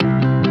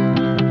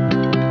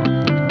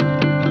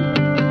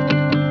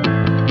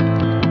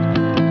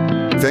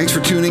Thanks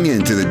for tuning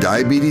in to the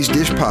Diabetes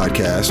Dish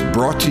podcast,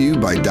 brought to you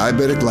by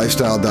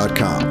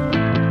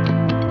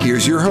DiabeticLifestyle.com.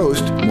 Here's your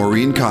host,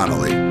 Maureen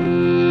Connolly.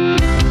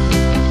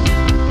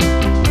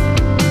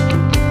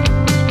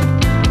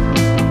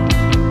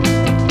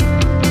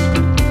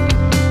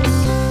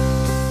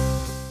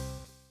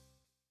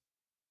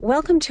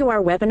 Welcome to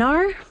our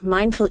webinar,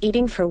 Mindful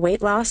Eating for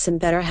Weight Loss and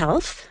Better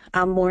Health.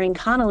 I'm Maureen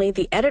Connolly,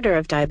 the editor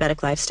of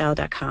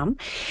DiabeticLifestyle.com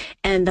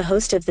and the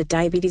host of the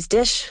Diabetes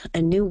Dish,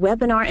 a new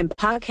webinar and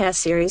podcast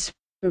series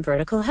from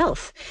Vertical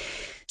Health.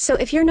 So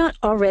if you're not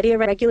already a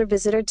regular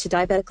visitor to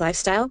Diabetic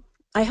Lifestyle,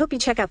 I hope you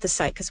check out the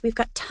site because we've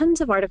got tons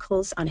of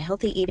articles on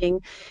healthy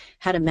eating,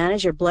 how to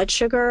manage your blood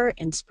sugar,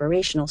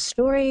 inspirational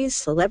stories,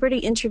 celebrity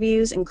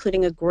interviews,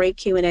 including a great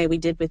Q&A we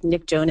did with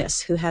Nick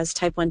Jonas, who has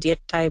type 1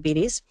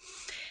 diabetes.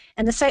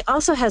 And the site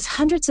also has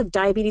hundreds of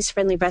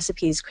diabetes-friendly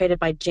recipes created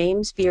by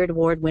James Beard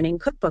Award-winning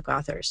cookbook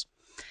authors.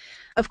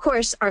 Of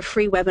course, our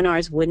free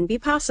webinars wouldn't be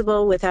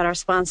possible without our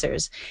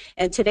sponsors.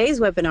 And today's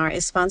webinar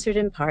is sponsored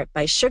in part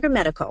by Sugar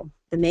Medical,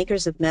 the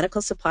makers of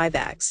medical supply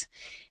bags.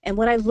 And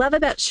what I love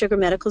about Sugar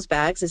Medical's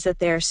bags is that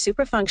they're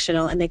super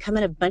functional and they come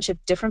in a bunch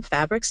of different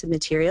fabrics and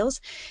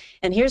materials.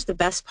 And here's the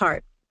best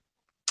part.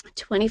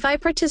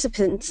 25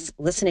 participants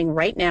listening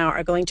right now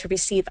are going to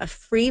receive a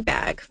free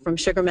bag from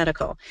Sugar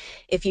Medical.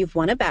 If you've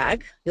won a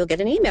bag, you'll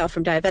get an email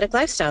from Diabetic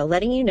Lifestyle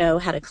letting you know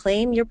how to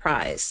claim your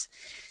prize.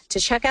 To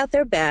check out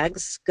their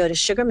bags, go to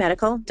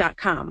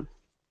sugarmedical.com.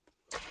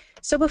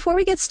 So before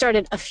we get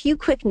started, a few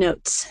quick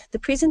notes. The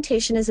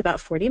presentation is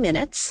about 40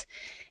 minutes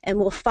and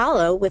will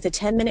follow with a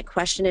 10-minute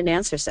question and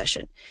answer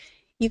session.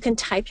 You can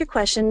type your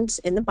questions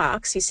in the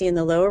box you see in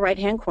the lower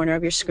right-hand corner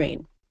of your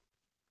screen.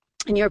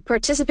 And your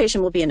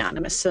participation will be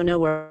anonymous, so no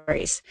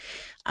worries.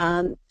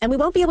 And we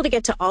won't be able to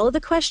get to all of the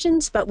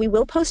questions, but we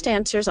will post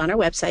answers on our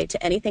website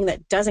to anything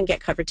that doesn't get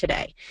covered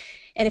today.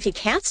 And if you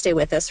can't stay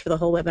with us for the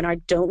whole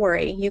webinar, don't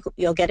worry.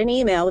 You'll get an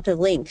email with a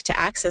link to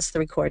access the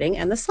recording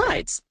and the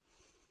slides.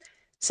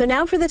 So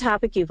now for the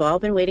topic you've all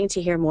been waiting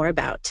to hear more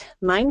about,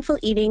 mindful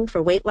eating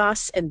for weight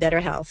loss and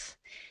better health.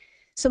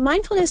 So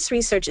mindfulness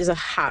research is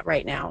hot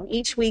right now.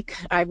 Each week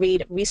I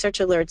read research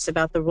alerts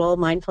about the role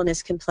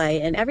mindfulness can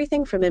play in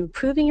everything from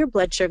improving your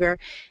blood sugar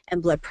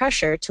and blood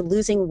pressure to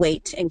losing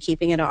weight and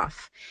keeping it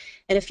off.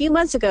 And a few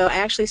months ago, I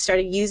actually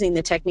started using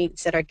the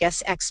techniques that our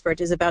guest expert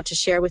is about to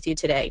share with you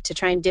today to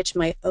try and ditch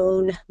my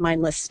own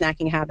mindless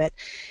snacking habit.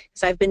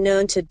 Because I've been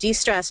known to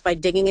de-stress by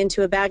digging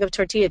into a bag of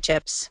tortilla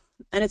chips.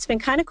 And it's been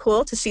kind of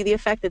cool to see the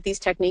effect that these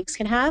techniques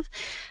can have.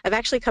 I've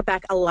actually cut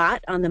back a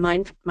lot on the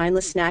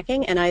mindless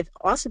snacking, and I've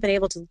also been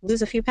able to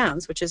lose a few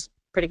pounds, which is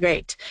pretty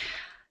great.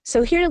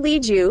 So here to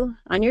lead you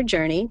on your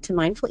journey to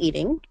mindful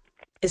eating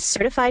is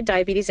certified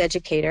diabetes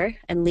educator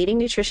and leading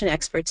nutrition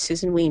expert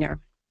Susan Weiner.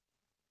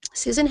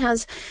 Susan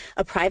has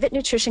a private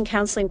nutrition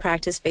counseling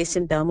practice based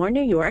in Belmore,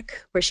 New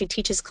York, where she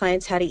teaches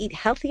clients how to eat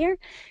healthier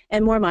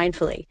and more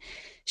mindfully.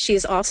 She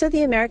is also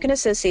the American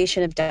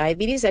Association of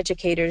Diabetes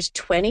Educators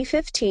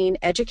 2015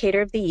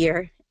 Educator of the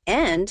Year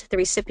and the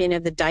recipient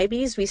of the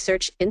Diabetes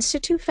Research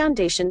Institute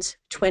Foundation's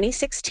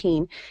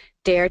 2016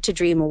 Dare to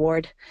Dream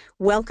Award.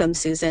 Welcome,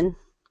 Susan.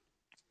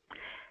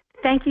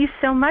 Thank you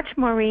so much,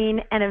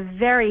 Maureen, and a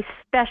very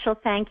special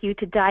thank you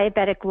to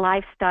Diabetic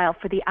Lifestyle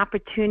for the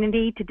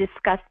opportunity to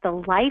discuss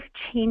the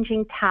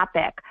life-changing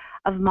topic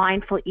of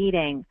mindful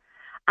eating.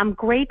 I'm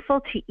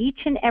grateful to each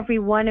and every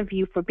one of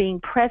you for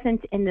being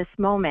present in this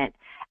moment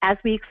as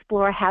we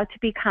explore how to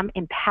become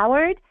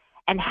empowered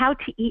and how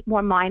to eat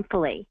more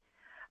mindfully.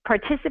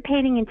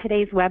 Participating in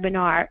today's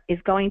webinar is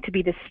going to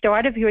be the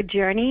start of your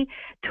journey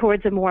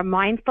towards a more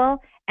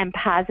mindful and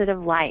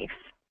positive life.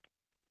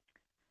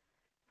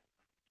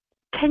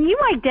 Can you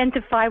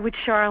identify with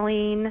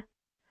Charlene?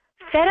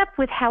 Fed up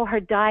with how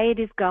her diet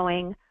is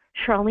going,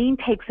 Charlene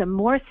takes a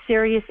more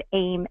serious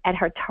aim at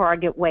her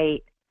target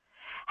weight.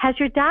 Has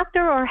your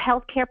doctor or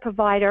healthcare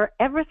provider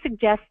ever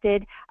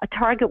suggested a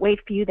target weight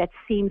for you that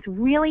seems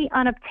really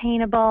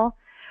unobtainable?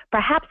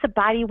 Perhaps a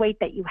body weight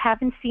that you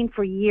haven't seen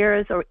for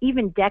years or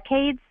even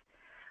decades?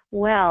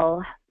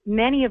 Well,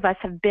 many of us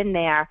have been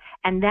there,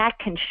 and that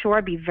can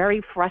sure be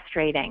very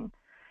frustrating.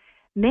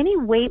 Many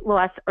weight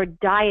loss or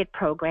diet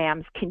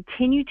programs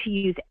continue to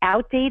use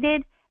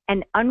outdated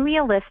and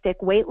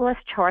unrealistic weight loss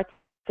charts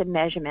and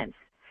measurements.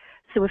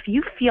 So if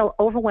you feel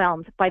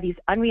overwhelmed by these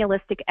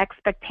unrealistic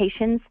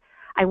expectations,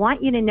 I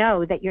want you to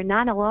know that you're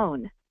not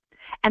alone.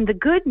 And the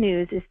good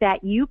news is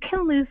that you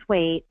can lose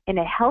weight in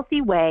a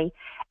healthy way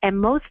and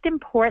most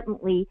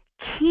importantly,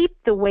 keep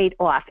the weight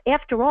off.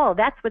 After all,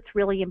 that's what's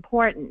really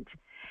important.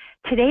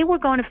 Today we're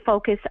going to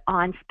focus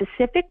on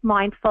specific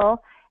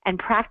mindful and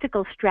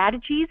practical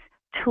strategies,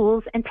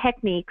 tools, and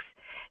techniques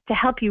to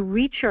help you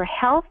reach your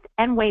health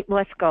and weight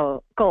loss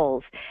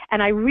goals.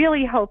 And I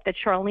really hope that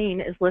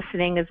Charlene is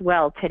listening as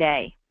well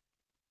today.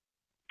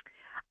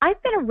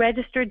 I've been a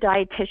registered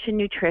dietitian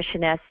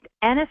nutritionist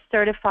and a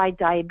certified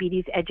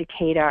diabetes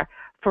educator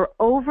for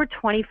over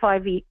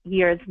 25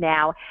 years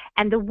now.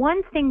 And the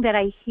one thing that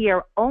I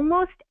hear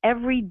almost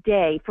every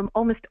day from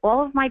almost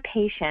all of my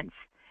patients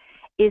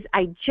is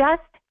I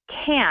just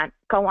can't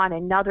go on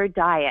another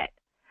diet.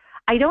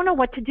 I don't know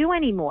what to do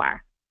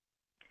anymore.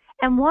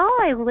 And while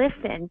I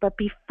listen, but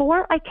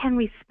before I can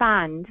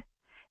respond,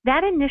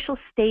 that initial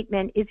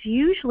statement is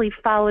usually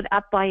followed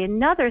up by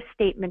another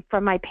statement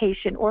from my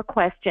patient or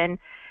question,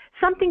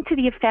 something to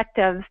the effect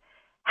of,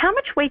 how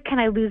much weight can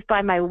I lose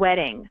by my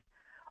wedding,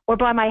 or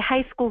by my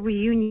high school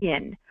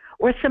reunion,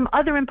 or some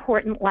other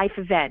important life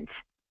event?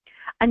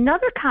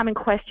 Another common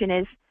question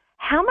is,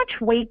 how much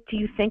weight do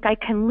you think I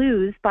can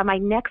lose by my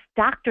next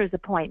doctor's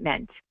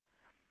appointment?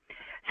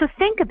 So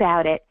think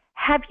about it.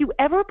 Have you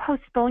ever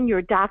postponed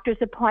your doctor's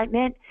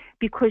appointment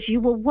because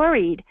you were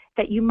worried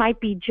that you might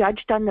be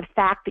judged on the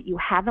fact that you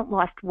haven't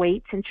lost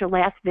weight since your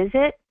last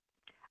visit?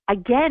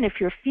 Again, if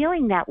you're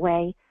feeling that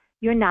way,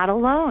 you're not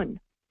alone.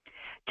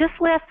 Just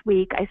last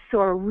week, I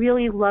saw a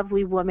really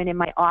lovely woman in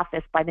my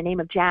office by the name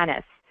of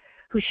Janice,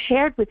 who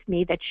shared with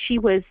me that she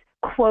was,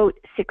 quote,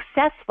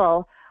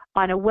 successful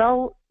on a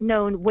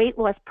well-known weight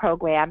loss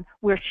program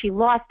where she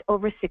lost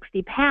over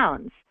 60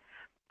 pounds.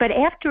 But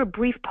after a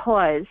brief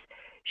pause,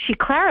 she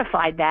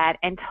clarified that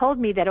and told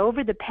me that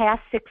over the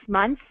past 6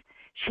 months,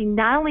 she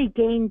not only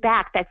gained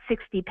back that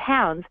 60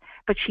 pounds,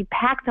 but she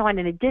packed on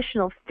an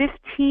additional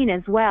 15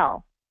 as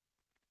well.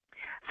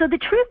 So the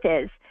truth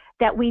is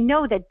that we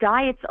know that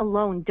diets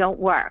alone don't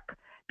work,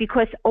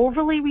 because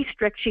overly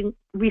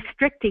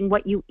restricting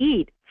what you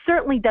eat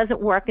certainly doesn't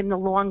work in the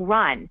long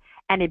run,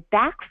 and it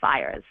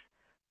backfires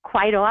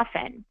quite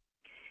often.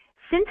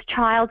 Since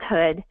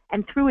childhood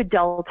and through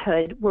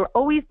adulthood, we're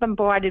always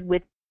bombarded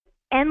with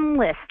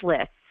endless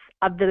lists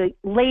of the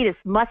latest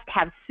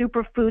must-have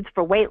superfoods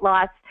for weight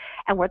loss,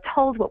 and we're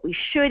told what we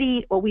should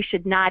eat or we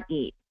should not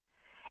eat,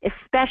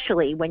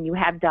 especially when you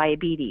have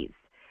diabetes.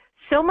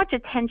 So much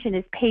attention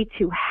is paid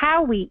to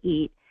how we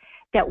eat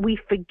that we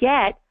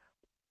forget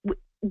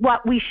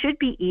what we should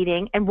be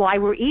eating and why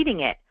we're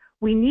eating it.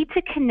 We need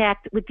to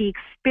connect with the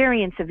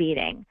experience of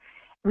eating.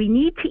 We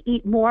need to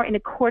eat more in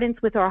accordance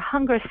with our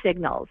hunger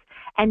signals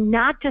and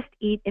not just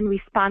eat in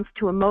response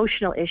to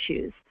emotional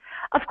issues.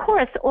 Of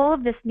course, all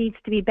of this needs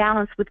to be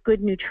balanced with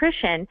good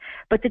nutrition,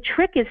 but the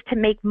trick is to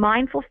make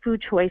mindful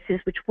food choices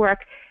which work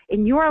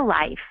in your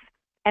life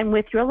and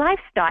with your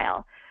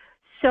lifestyle.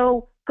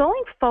 So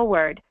going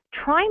forward,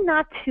 try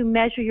not to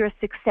measure your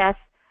success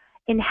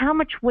in how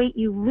much weight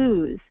you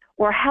lose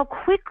or how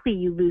quickly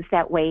you lose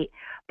that weight,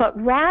 but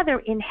rather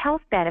in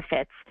health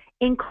benefits,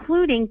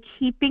 including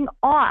keeping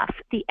off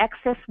the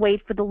excess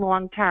weight for the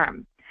long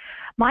term.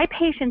 My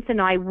patients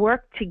and I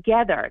work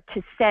together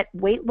to set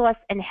weight loss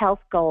and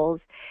health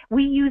goals.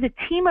 We use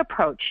a team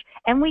approach,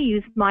 and we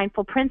use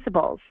mindful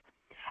principles.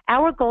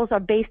 Our goals are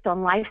based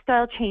on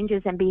lifestyle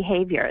changes and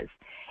behaviors.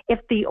 If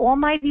the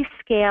almighty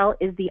scale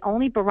is the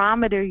only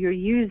barometer you're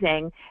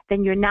using,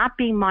 then you're not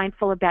being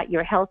mindful about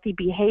your healthy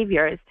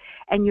behaviors,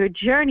 and your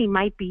journey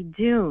might be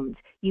doomed.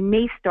 You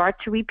may start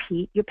to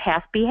repeat your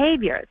past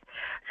behaviors.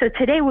 So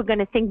today we're going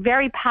to think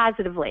very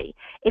positively.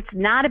 It's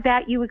not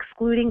about you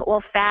excluding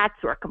all fats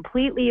or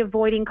completely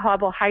avoiding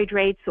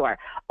carbohydrates or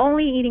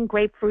only eating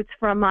grapefruits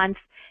for a month.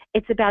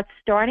 It's about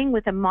starting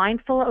with a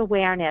mindful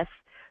awareness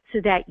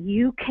so that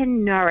you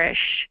can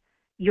nourish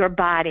your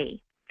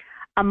body.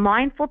 A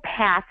mindful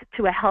path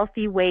to a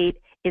healthy weight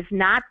is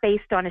not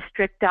based on a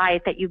strict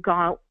diet that you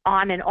go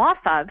on and off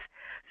of.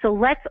 So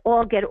let's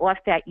all get off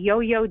that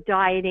yo-yo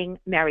dieting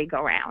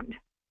merry-go-round.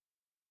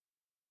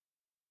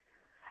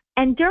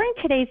 And during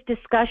today's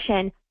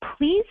discussion,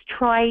 please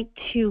try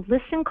to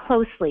listen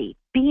closely,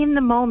 be in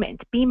the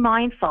moment, be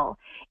mindful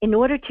in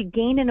order to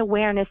gain an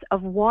awareness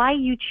of why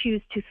you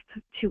choose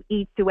to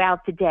eat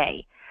throughout the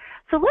day.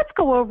 So let's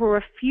go over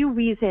a few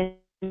reasons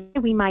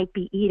we might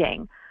be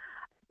eating.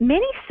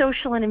 Many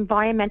social and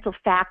environmental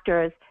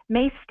factors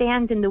may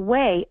stand in the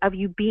way of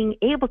you being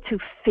able to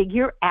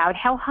figure out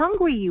how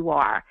hungry you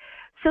are.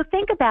 So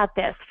think about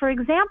this. For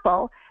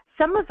example,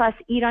 some of us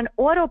eat on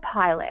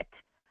autopilot.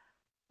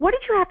 What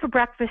did you have for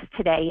breakfast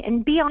today?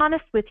 And be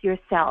honest with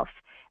yourself.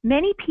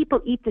 Many people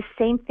eat the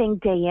same thing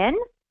day in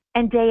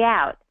and day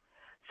out.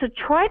 So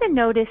try to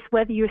notice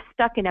whether you're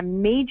stuck in a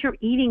major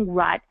eating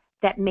rut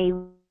that may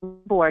lead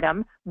to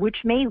boredom, which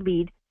may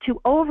lead to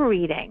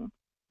overeating.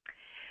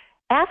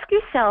 Ask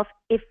yourself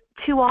if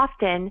too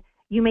often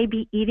you may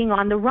be eating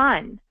on the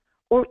run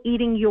or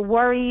eating your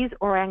worries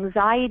or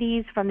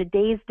anxieties from the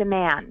day's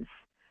demands.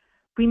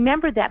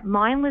 Remember that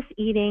mindless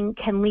eating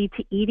can lead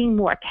to eating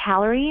more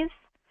calories,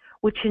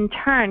 which in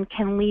turn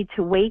can lead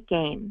to weight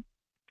gain.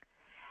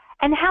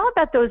 And how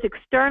about those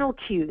external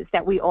cues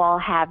that we all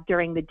have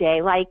during the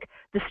day, like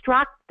the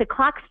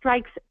clock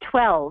strikes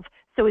 12,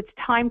 so it's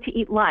time to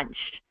eat lunch.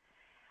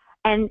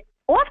 And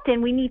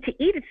often we need to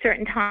eat at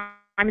certain times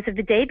of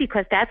the day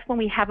because that's when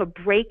we have a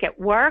break at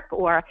work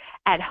or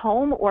at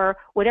home or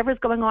whatever's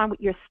going on with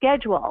your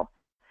schedule.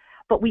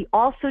 But we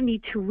also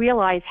need to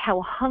realize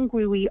how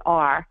hungry we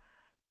are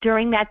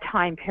during that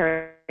time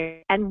period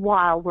and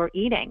while we're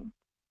eating.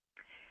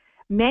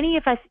 Many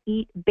of us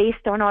eat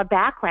based on our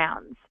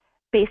backgrounds,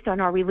 based on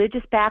our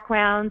religious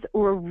backgrounds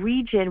or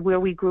region where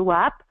we grew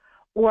up,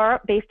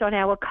 or based on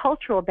our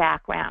cultural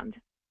background.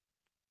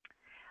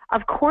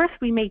 Of course,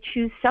 we may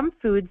choose some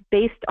foods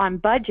based on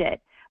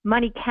budget.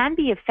 Money can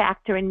be a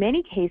factor in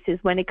many cases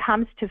when it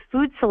comes to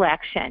food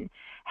selection.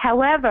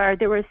 However,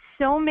 there are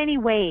so many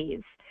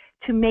ways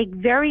to make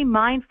very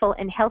mindful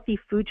and healthy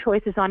food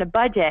choices on a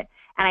budget,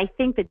 and I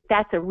think that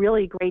that's a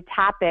really great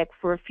topic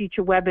for a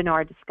future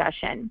webinar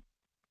discussion.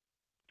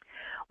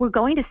 We're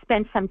going to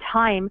spend some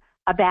time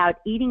about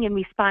eating in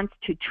response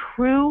to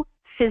true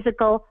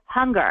physical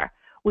hunger,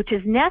 which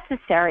is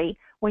necessary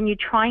when you're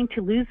trying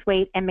to lose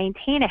weight and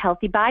maintain a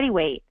healthy body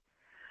weight.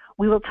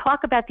 We will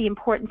talk about the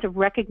importance of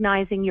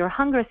recognizing your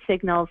hunger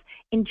signals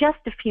in just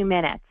a few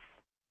minutes.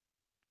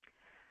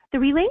 The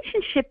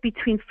relationship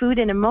between food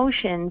and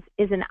emotions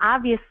is an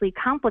obviously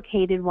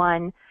complicated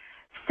one.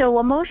 So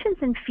emotions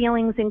and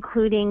feelings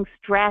including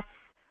stress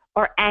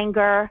or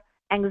anger,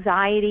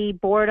 anxiety,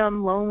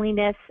 boredom,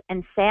 loneliness,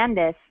 and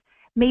sadness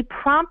may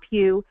prompt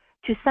you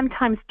to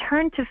sometimes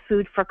turn to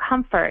food for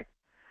comfort.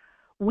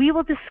 We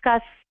will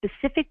discuss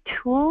specific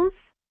tools,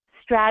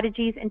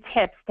 strategies, and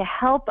tips to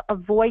help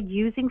avoid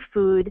using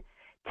food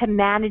to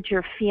manage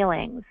your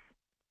feelings.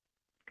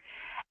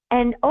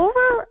 And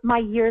over my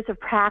years of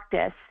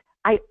practice,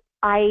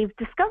 I've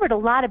discovered a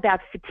lot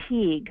about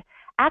fatigue,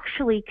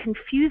 actually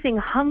confusing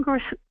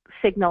hunger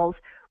signals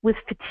with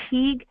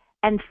fatigue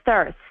and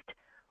thirst.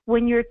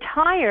 When you're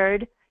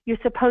tired, you're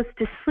supposed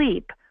to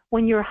sleep.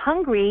 When you're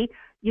hungry,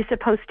 you're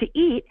supposed to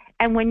eat.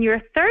 And when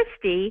you're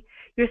thirsty,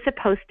 you're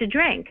supposed to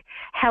drink.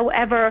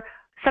 However,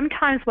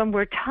 sometimes when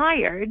we're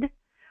tired,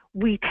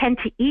 we tend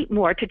to eat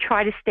more to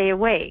try to stay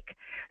awake.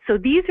 So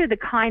these are the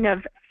kind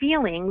of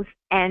feelings,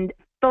 and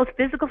both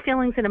physical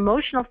feelings and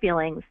emotional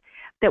feelings,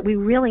 that we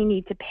really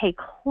need to pay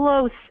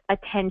close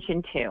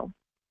attention to.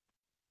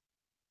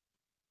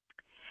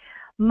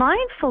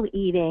 Mindful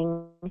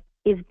eating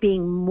is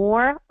being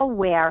more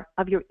aware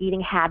of your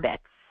eating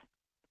habits.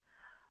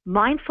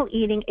 Mindful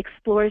eating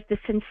explores the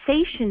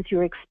sensations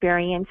you're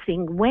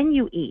experiencing when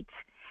you eat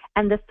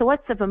and the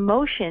thoughts of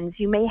emotions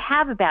you may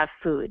have about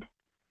food.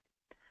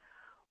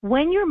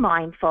 When you're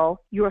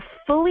mindful, you're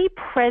fully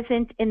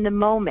present in the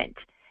moment,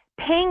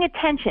 paying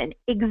attention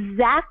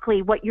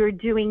exactly what you're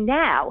doing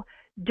now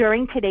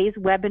during today's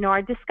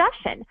webinar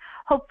discussion.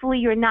 Hopefully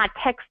you're not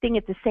texting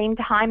at the same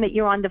time that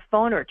you're on the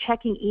phone or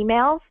checking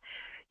emails.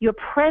 You're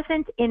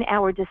present in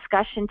our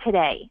discussion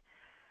today.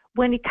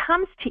 When it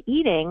comes to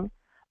eating,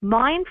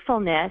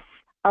 mindfulness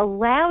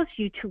allows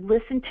you to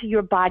listen to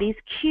your body's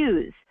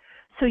cues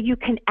so you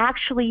can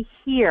actually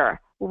hear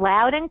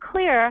loud and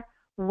clear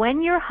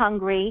when you're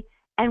hungry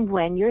and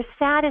when you're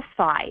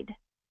satisfied.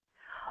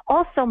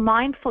 Also,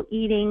 mindful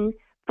eating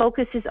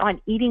focuses on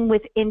eating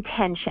with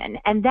intention,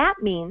 and that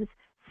means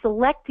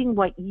selecting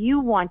what you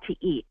want to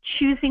eat,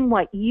 choosing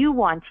what you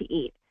want to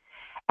eat,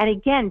 and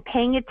again,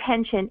 paying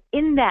attention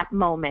in that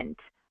moment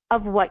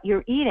of what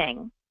you're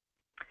eating.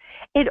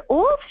 It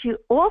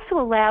also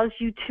allows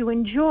you to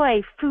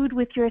enjoy food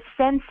with your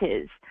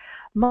senses.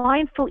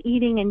 Mindful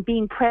eating and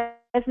being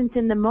present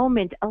in the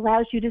moment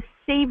allows you to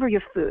savor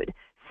your food,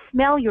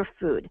 smell your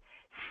food,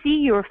 see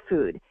your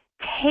food,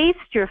 taste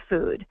your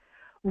food,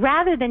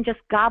 rather than just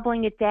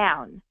gobbling it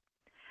down.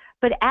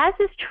 But as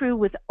is true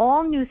with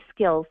all new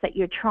skills that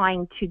you're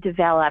trying to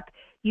develop,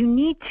 you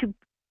need to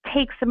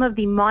take some of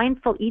the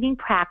mindful eating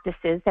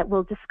practices that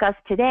we'll discuss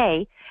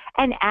today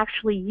and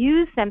actually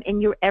use them in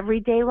your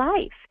everyday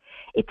life.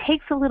 It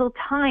takes a little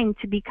time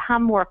to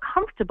become more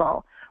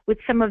comfortable with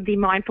some of the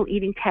mindful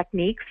eating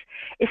techniques,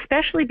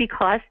 especially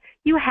because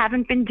you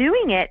haven't been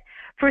doing it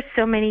for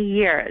so many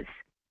years.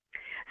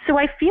 So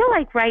I feel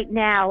like right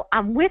now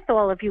I'm with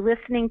all of you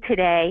listening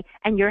today,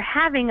 and you're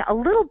having a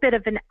little bit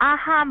of an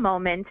aha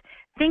moment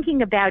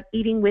thinking about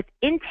eating with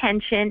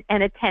intention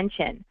and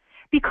attention,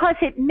 because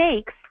it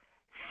makes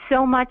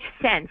so much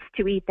sense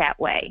to eat that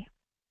way.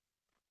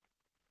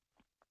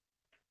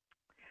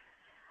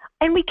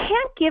 And we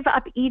can't give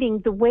up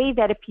eating the way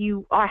that if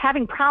you are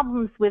having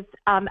problems with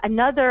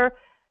another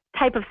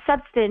type of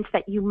substance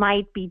that you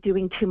might be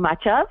doing too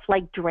much of,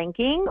 like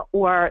drinking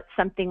or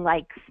something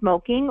like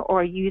smoking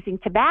or using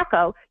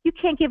tobacco, you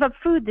can't give up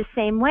food the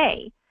same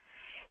way.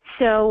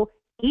 So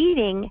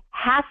eating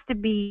has to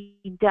be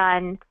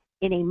done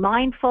in a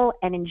mindful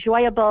and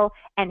enjoyable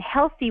and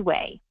healthy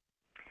way.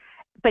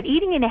 But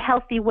eating in a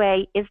healthy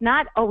way is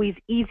not always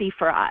easy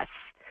for us.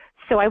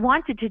 So I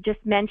wanted to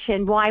just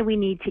mention why we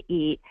need to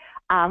eat.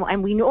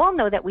 And we all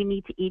know that we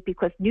need to eat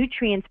because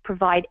nutrients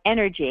provide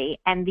energy,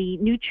 and the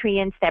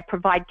nutrients that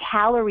provide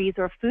calories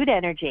or food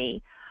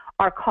energy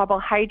are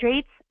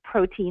carbohydrates,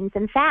 proteins,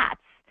 and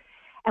fats.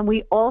 And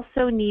we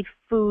also need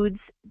foods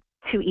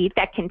to eat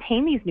that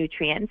contain these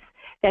nutrients,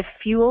 that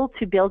fuel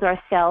to build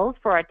our cells,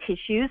 for our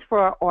tissues, for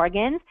our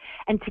organs,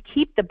 and to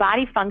keep the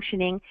body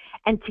functioning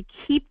and to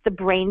keep the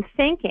brain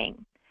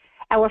thinking.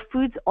 Our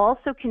foods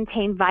also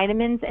contain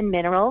vitamins and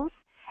minerals,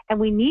 and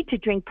we need to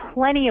drink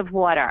plenty of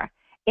water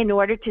in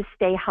order to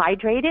stay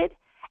hydrated.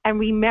 And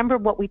remember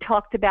what we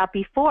talked about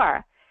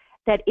before,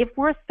 that if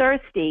we're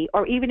thirsty,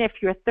 or even if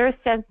your thirst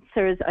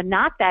sensors are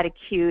not that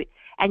acute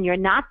and you're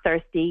not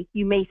thirsty,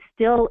 you may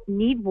still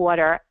need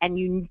water, and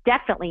you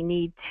definitely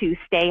need to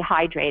stay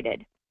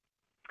hydrated.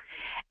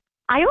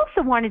 I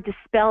also want to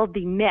dispel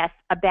the myth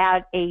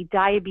about a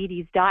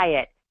diabetes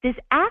diet. There's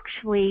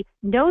actually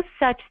no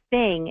such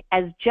thing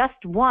as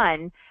just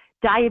one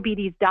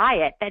diabetes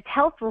diet that's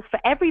helpful for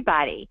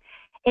everybody.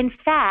 In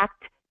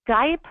fact,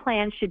 diet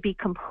plans should be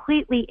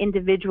completely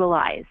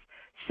individualized.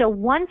 So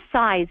one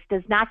size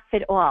does not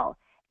fit all.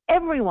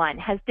 Everyone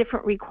has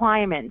different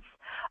requirements.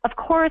 Of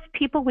course,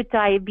 people with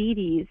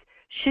diabetes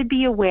should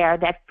be aware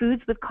that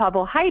foods with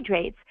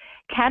carbohydrates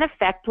can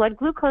affect blood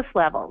glucose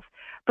levels.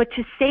 But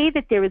to say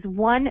that there is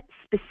one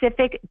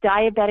specific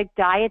diabetic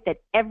diet that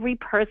every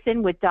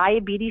person with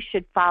diabetes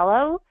should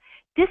follow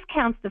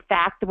discounts the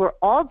fact that we're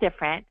all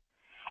different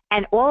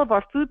and all of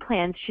our food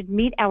plans should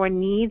meet our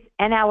needs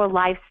and our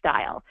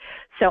lifestyle.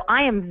 So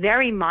I am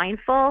very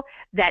mindful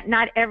that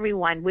not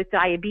everyone with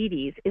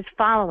diabetes is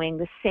following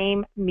the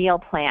same meal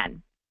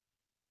plan.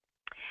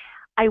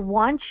 I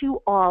want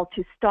you all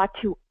to start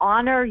to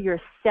honor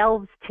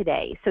yourselves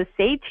today. So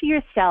say to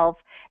yourself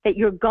that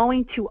you're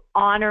going to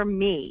honor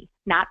me,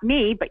 not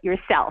me, but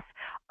yourself.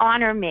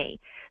 Honor me.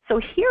 So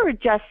here are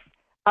just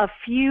a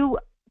few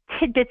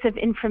tidbits of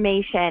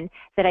information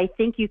that I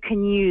think you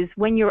can use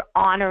when you're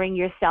honoring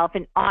yourself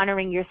and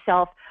honoring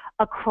yourself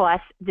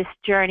across this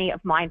journey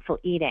of mindful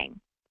eating.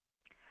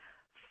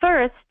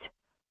 First,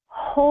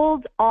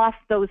 hold off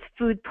those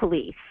food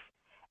police.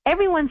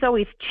 Everyone's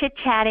always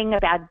chit-chatting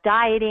about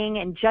dieting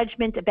and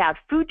judgment about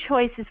food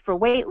choices for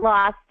weight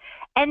loss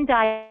and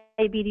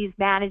diabetes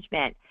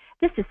management.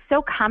 This is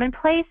so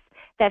commonplace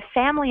that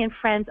family and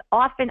friends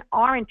often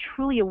aren't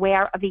truly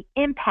aware of the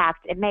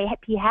impact it may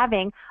be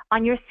having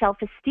on your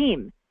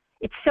self-esteem.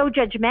 It's so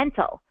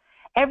judgmental.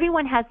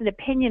 Everyone has an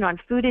opinion on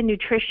food and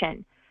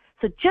nutrition.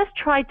 So just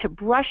try to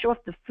brush off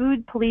the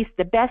food police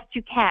the best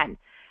you can.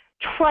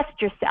 Trust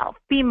yourself.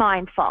 Be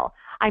mindful.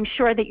 I'm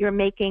sure that you're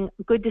making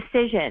good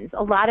decisions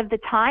a lot of the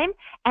time,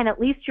 and at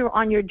least you're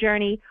on your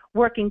journey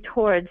working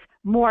towards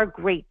more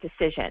great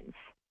decisions.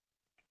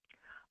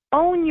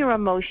 Own your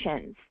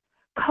emotions.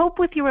 Cope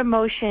with your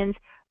emotions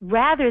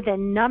rather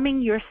than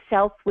numbing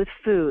yourself with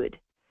food.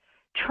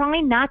 Try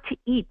not to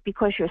eat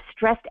because you're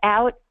stressed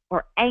out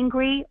or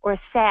angry or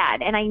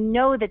sad. And I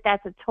know that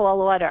that's a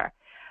tall order,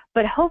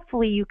 but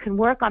hopefully you can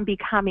work on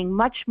becoming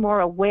much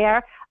more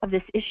aware of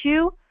this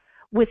issue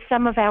with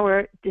some of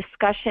our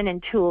discussion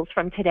and tools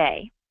from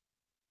today.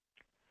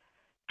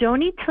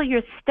 Don't eat till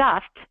you're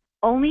stuffed,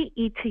 only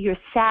eat till you're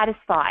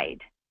satisfied.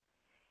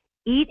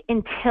 Eat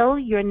until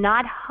you're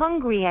not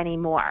hungry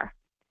anymore.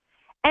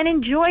 And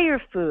enjoy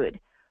your food.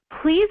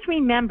 Please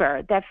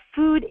remember that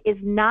food is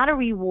not a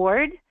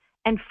reward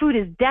and food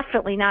is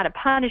definitely not a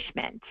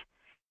punishment.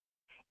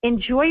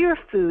 Enjoy your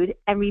food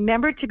and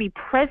remember to be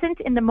present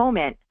in the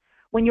moment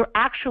when you're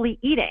actually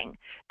eating.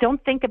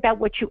 Don't think about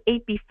what you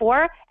ate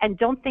before and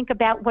don't think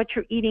about what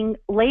you're eating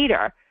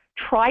later.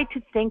 Try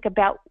to think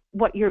about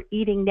what you're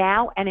eating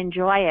now and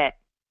enjoy it.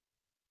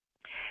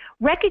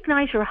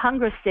 Recognize your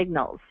hunger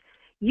signals.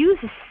 Use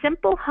a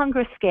simple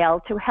hunger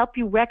scale to help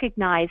you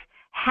recognize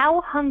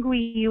how hungry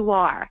you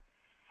are.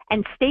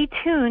 And stay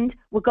tuned.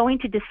 We're going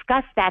to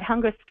discuss that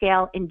hunger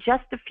scale in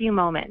just a few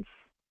moments.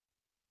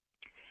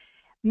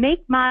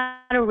 Make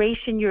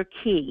moderation your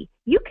key.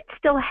 You can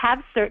still have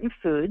certain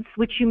foods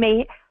which you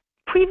may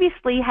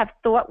previously have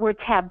thought were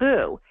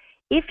taboo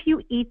if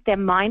you eat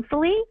them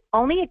mindfully,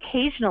 only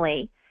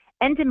occasionally,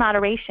 and in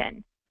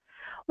moderation.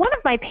 One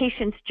of my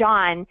patients,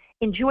 John,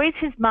 enjoys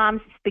his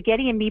mom's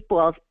spaghetti and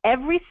meatballs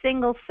every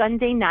single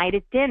Sunday night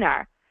at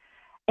dinner.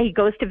 He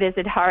goes to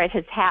visit her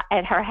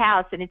at her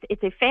house, and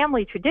it's a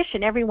family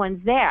tradition.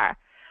 Everyone's there.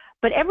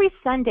 But every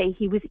Sunday,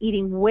 he was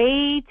eating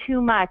way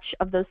too much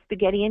of those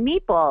spaghetti and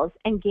meatballs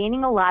and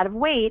gaining a lot of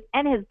weight,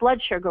 and his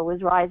blood sugar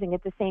was rising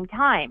at the same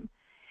time.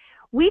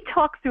 We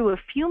talked through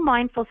a few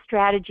mindful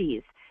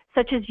strategies,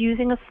 such as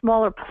using a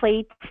smaller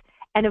plate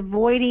and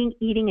avoiding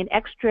eating an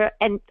extra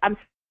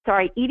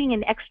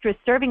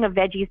serving of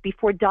veggies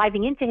before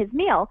diving into his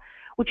meal,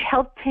 which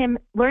helped him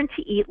learn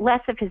to eat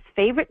less of his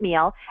favorite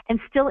meal and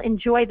still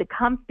enjoy the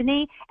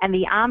company and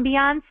the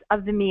ambiance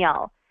of the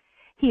meal.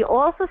 He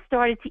also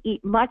started to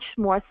eat much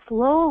more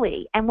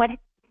slowly. And what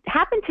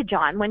happened to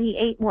John when he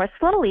ate more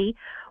slowly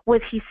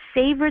was he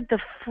savored the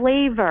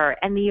flavor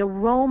and the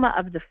aroma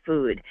of the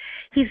food.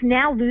 He's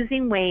now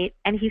losing weight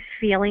and he's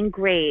feeling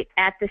great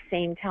at the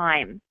same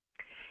time.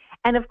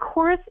 And of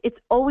course, it's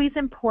always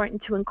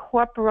important to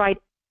incorporate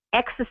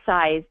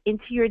exercise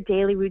into your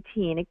daily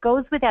routine. It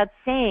goes without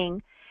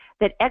saying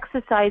that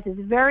exercise is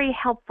very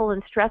helpful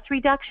in stress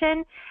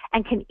reduction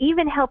and can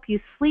even help you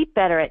sleep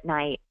better at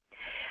night.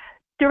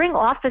 During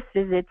office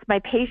visits, my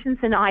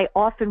patients and I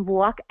often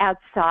walk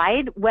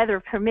outside,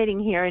 weather permitting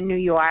here in New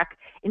York,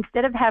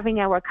 instead of having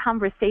our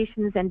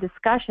conversations and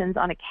discussions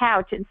on a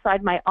couch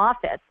inside my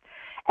office.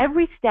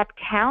 Every step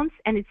counts,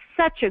 and it's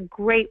such a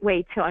great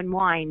way to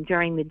unwind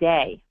during the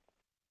day.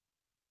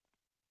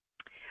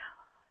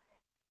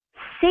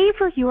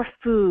 Savor your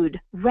food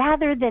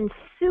rather than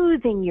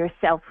soothing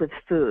yourself with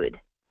food.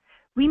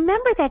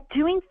 Remember that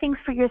doing things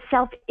for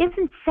yourself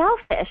isn't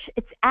selfish,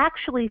 it's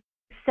actually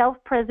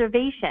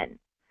self-preservation.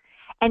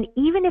 And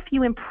even if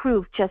you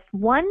improve just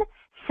 1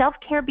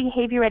 self-care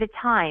behavior at a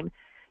time,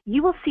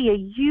 you will see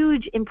a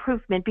huge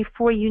improvement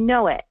before you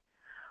know it.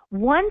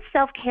 One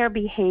self-care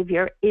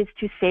behavior is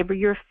to savor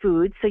your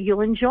food so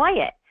you'll enjoy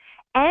it,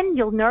 and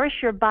you'll nourish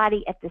your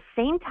body at the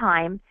same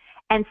time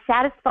and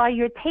satisfy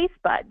your taste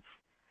buds.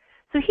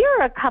 So here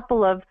are a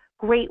couple of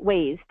great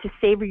ways to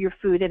savor your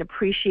food and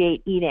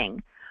appreciate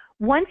eating.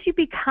 Once you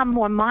become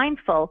more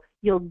mindful,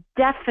 you'll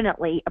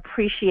definitely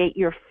appreciate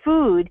your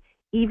food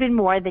even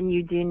more than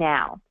you do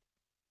now.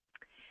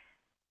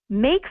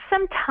 Make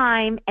some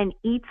time and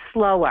eat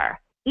slower.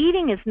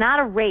 Eating is not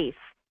a race.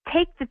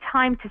 Take the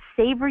time to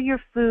savor your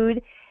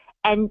food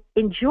and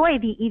enjoy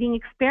the eating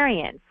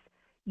experience.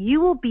 You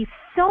will be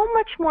so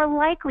much more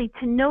likely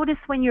to notice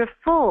when you're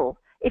full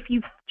if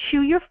you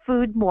chew your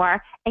food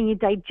more and you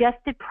digest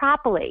it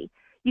properly.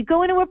 You're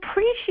going to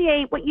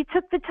appreciate what you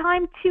took the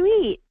time to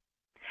eat.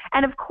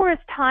 And of course,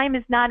 time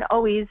is not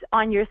always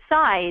on your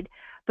side,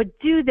 but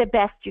do the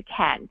best you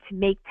can to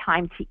make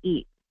time to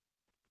eat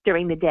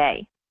during the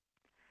day.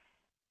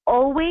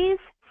 Always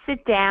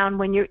sit down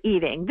when you're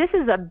eating. This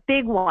is a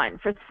big one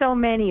for so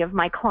many of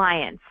my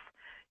clients.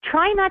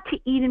 Try not to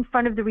eat in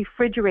front of the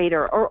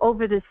refrigerator or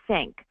over the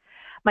sink.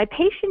 My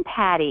patient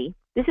Patty,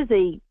 this is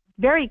a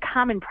very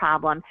common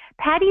problem.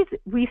 Patty's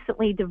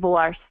recently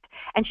divorced,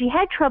 and she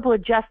had trouble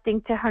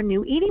adjusting to her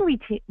new eating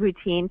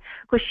routine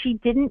because she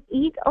didn't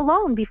eat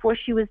alone before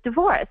she was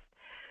divorced.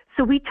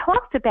 So we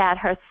talked about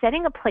her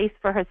setting a place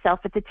for herself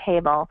at the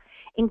table,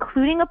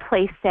 including a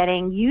place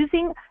setting,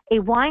 using a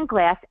wine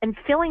glass and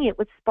filling it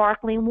with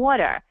sparkling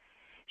water.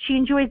 She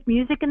enjoys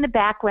music in the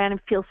background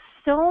and feels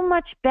so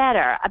much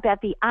better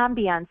about the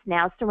ambiance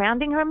now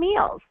surrounding her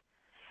meals.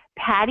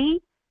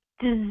 Patty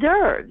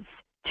deserves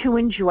to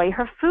enjoy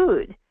her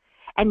food,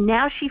 and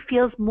now she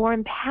feels more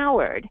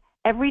empowered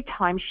every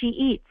time she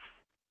eats.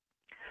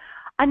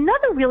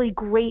 Another really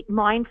great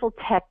mindful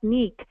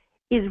technique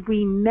is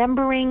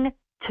remembering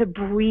to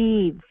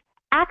breathe,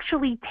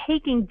 actually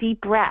taking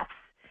deep breaths.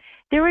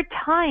 There are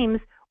times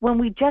when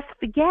we just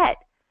forget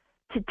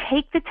to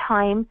take the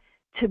time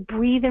to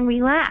breathe and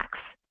relax.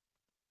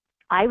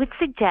 I would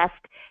suggest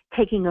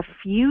taking a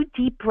few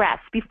deep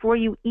breaths before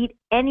you eat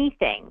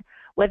anything,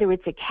 whether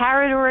it's a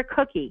carrot or a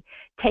cookie.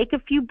 Take a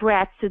few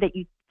breaths so that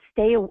you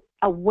stay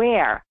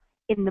aware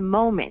in the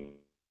moment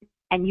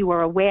and you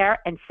are aware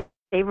and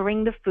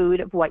savoring the food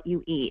of what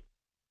you eat.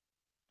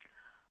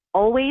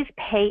 Always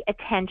pay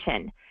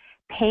attention.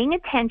 Paying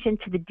attention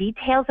to the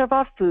details of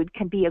our food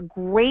can be a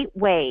great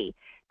way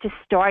to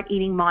start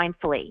eating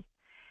mindfully.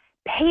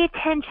 Pay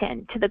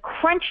attention to the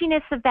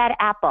crunchiness of that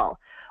apple,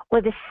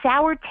 or the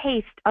sour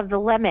taste of the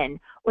lemon,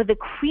 or the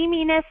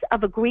creaminess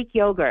of a Greek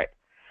yogurt.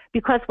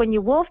 Because when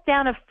you wolf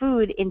down a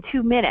food in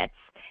 2 minutes,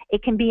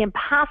 it can be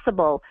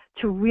impossible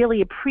to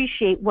really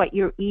appreciate what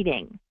you're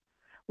eating,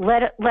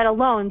 let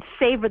alone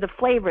savor the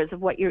flavors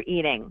of what you're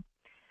eating.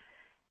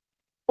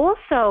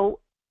 Also,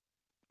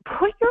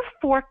 put your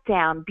fork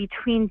down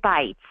between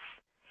bites.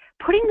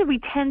 Putting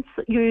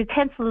your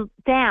utensil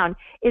down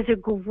is a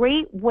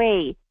great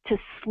way to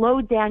slow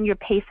down your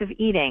pace of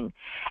eating.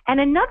 And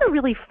another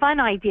really fun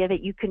idea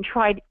that you can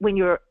try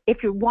if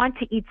you want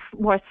to eat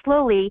more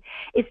slowly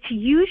is to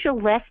use your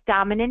less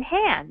dominant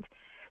hand.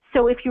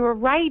 So if you're a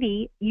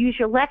righty, use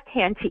your left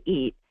hand to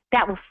eat.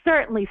 That will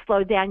certainly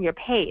slow down your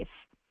pace.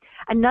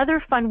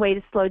 Another fun way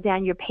to slow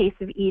down your pace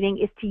of eating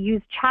is to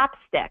use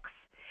chopsticks.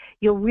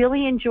 You'll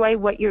really enjoy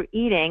what you're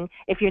eating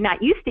if you're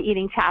not used to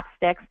eating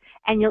chopsticks,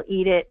 and you'll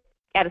eat it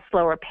at a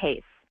slower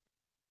pace.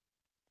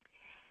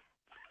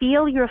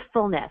 Feel your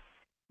fullness.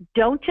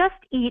 Don't just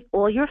eat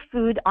all your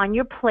food on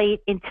your plate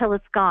until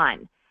it's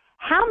gone.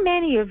 How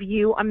many of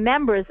you are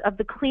members of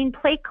the Clean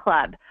Plate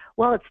Club?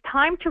 Well, it's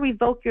time to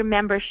revoke your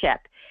membership.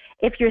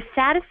 If you're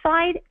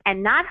satisfied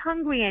and not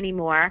hungry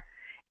anymore,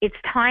 it's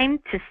time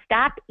to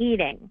stop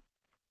eating.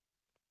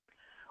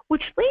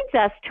 Which leads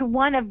us to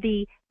one of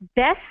the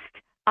best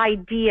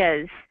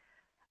ideas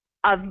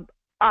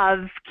of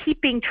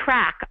keeping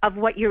track of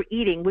what you're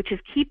eating, which is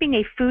keeping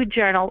a food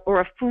journal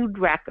or a food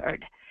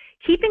record.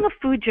 Keeping a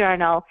food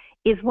journal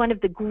is one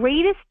of the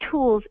greatest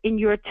tools in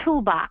your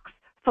toolbox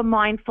for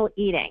mindful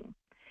eating.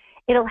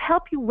 It'll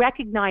help you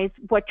recognize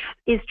what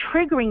is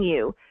triggering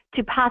you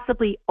to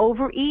possibly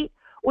overeat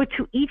or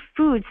to eat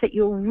foods that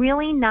you're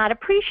really not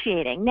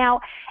appreciating. Now,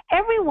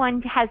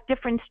 everyone has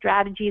different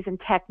strategies and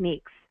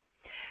techniques.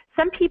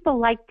 Some people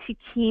like to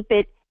keep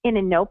it in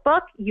a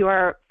notebook,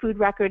 your food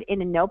record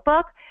in a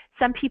notebook.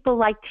 Some people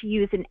like to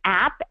use an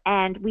app,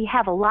 and we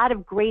have a lot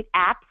of great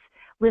apps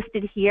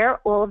listed here.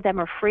 All of them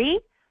are free.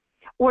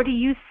 Or to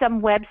use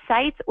some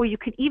websites, or you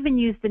could even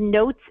use the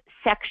notes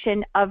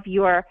section of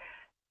your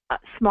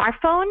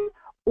smartphone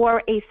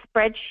or a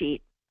spreadsheet.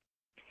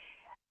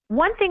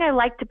 One thing I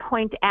like to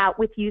point out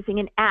with using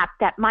an app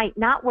that might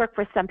not work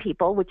for some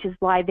people, which is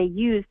why they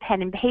use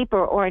pen and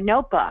paper or a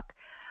notebook,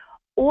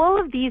 all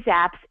of these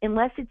apps,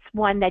 unless it's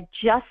one that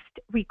just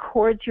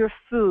records your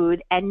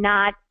food and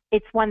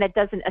it's one that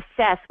doesn't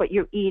assess what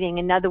you're eating,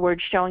 in other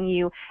words, showing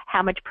you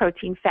how much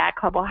protein, fat,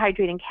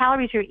 carbohydrate, and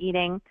calories you're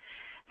eating.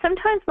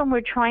 Sometimes when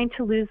we're trying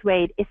to lose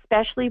weight,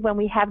 especially when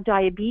we have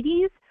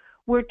diabetes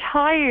we're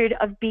tired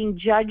of being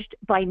judged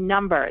by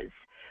numbers.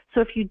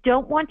 So if you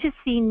don't want to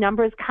see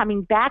numbers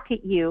coming back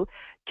at you,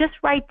 just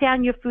write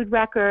down your food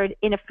record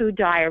in a food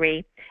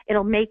diary.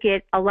 It'll make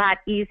it a lot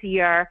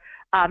easier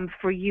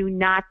for you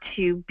not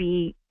to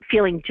be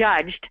feeling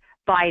judged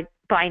by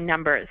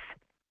numbers.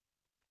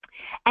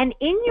 And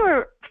in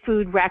your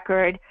food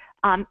record,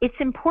 it's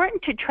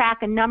important to track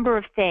a number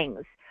of things.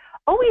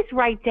 Always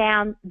write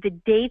down the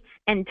dates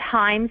and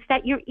times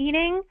that you're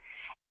eating,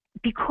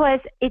 because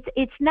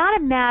it's not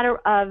a matter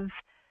of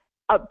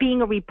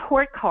being a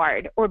report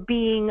card or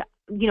being,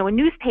 a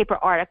newspaper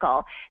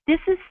article. This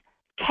is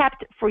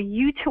kept for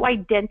you to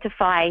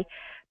identify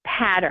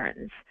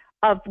patterns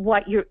of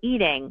what you're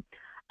eating.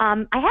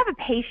 I have a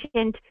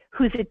patient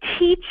who's a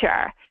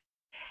teacher,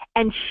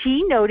 and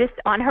she noticed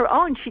on her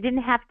own, she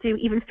didn't have to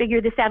even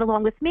figure this out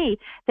along with me,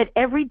 that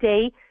every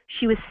day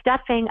she was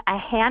stuffing a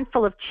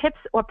handful of chips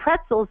or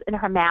pretzels in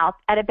her mouth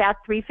at about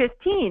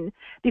 3:15,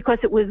 because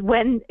it was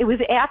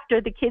after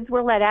the kids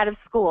were let out of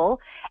school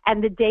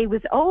and the day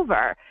was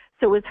over.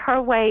 So it was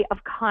her way of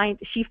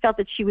she felt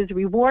that she was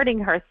rewarding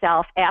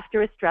herself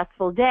after a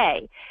stressful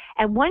day.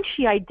 And once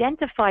she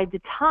identified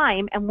the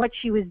time and what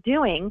she was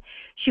doing,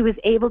 she was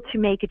able to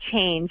make a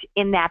change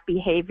in that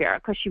behavior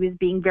because she was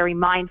being very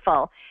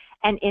mindful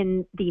and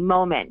in the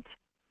moment.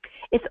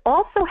 It's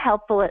also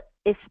helpful,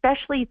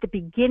 especially at the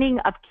beginning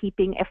of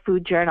keeping a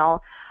food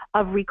journal,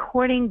 of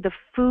recording the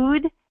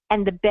food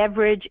and the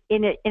beverage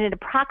in an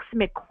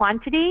approximate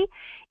quantity.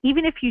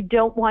 Even if you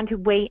don't want to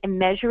weigh and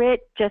measure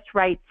it, just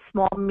write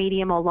small,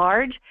 medium, or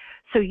large,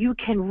 so you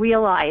can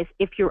realize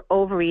if you're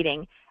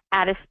overeating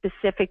at a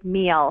specific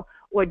meal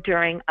or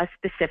during a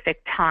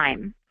specific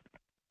time.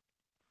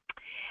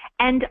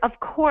 And of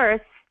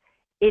course,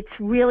 it's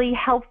really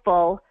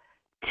helpful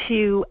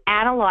to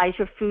analyze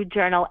your food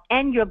journal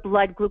and your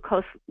blood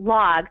glucose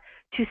log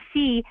to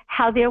see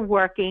how they're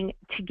working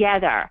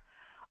together.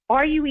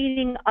 Are you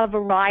eating a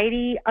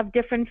variety of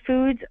different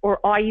foods,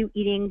 or are you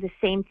eating the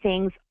same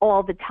things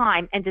all the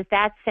time? And does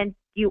that send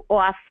you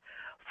off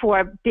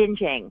for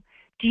binging?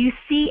 Do you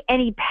see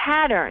any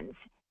patterns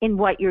in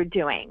what you're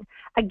doing?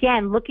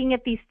 Again, looking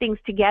at these things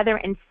together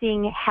and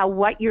seeing how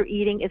what you're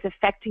eating is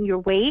affecting your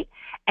weight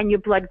and your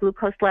blood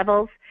glucose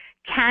levels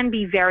can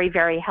be very,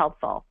 very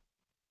helpful.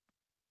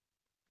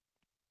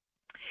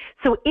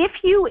 So if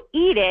you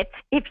eat it,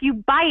 if you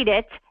bite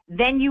it,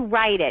 then you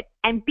write it.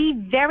 And be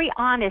very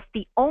honest.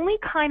 The only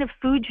kind of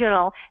food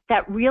journal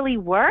that really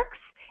works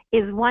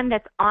is one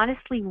that's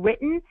honestly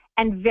written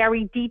and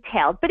very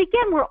detailed. But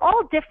again, we're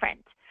all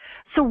different.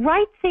 So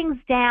write things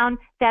down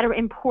that are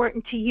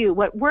important to you.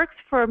 What works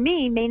for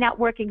me may not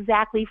work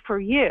exactly for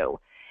you.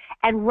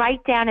 And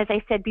write down, as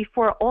I said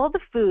before, all the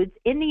foods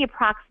in the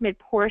approximate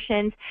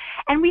portions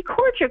and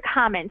record your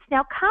comments.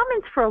 Now,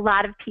 comments for a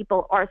lot of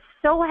people are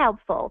so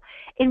helpful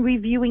in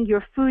reviewing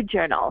your food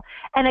journal.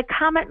 And a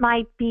comment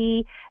might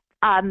be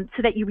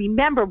so that you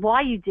remember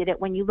why you did it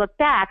when you look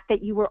back,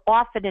 that you were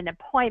off at an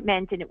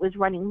appointment and it was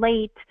running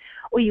late,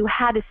 or you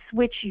had to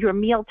switch your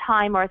meal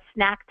time or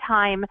snack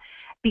time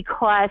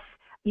because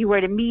you were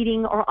at a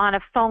meeting or on a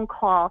phone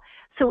call.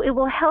 So it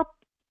will help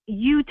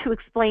you to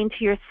explain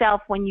to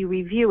yourself when you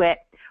review it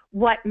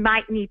what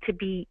might need to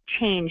be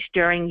changed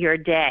during your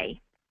day.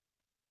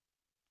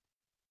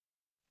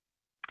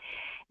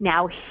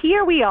 Now,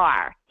 here we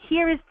are.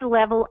 Here is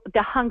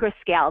the hunger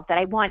scale that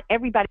I want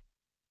everybody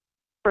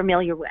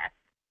familiar with.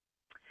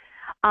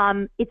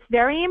 It's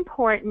very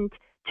important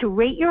to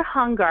rate your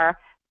hunger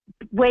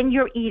when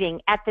you're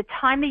eating, at the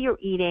time that you're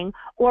eating,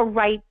 or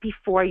right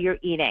before you're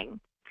eating.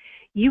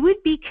 You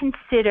would be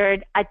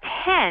considered a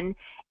 10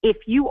 if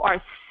you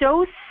are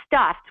so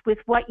stuffed with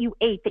what you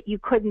ate that you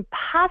couldn't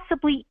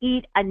possibly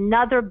eat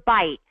another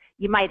bite.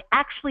 You might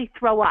actually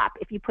throw up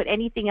if you put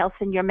anything else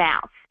in your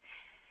mouth.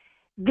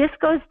 This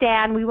goes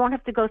down. We won't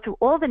have to go through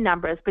all the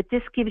numbers, but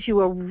this gives you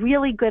a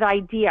really good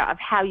idea of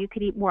how you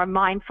could eat more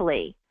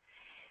mindfully.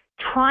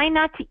 Try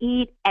not to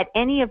eat at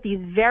any of these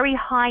very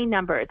high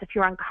numbers. If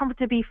you're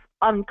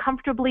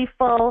uncomfortably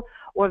full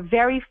or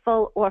very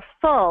full or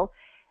full,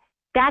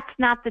 that's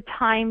not the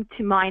time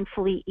to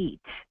mindfully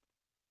eat.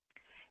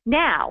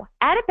 Now,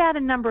 at about a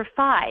number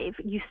 5,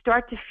 you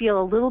start to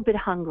feel a little bit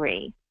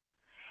hungry.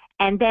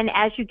 And then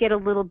as you get a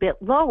little bit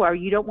lower,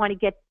 you don't want to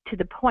get to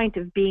the point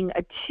of being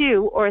a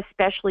 2 or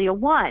especially a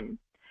 1,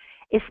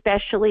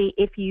 especially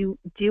if you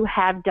do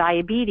have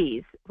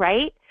diabetes,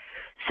 right?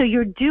 So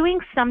you're doing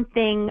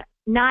something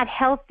not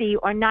healthy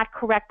or not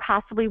correct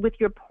possibly with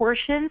your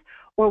portions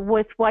or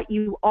with what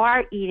you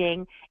are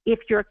eating if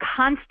you're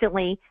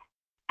constantly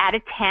at a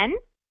 10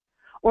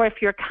 or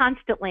if you're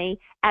constantly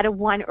at a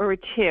 1 or a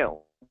 2.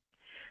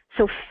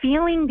 So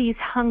feeling these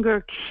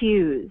hunger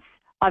cues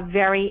are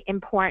very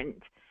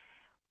important.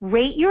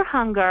 Rate your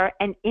hunger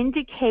and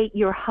indicate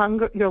your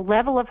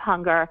level of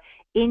hunger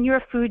in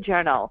your food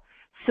journal.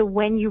 So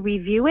when you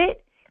review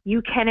it,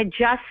 you can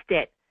adjust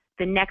it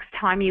the next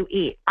time you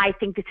eat. I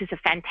think this is a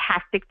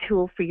fantastic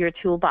tool for your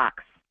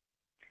toolbox.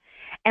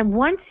 And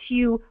once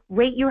you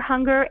rate your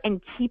hunger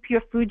and keep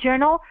your food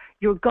journal,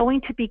 you're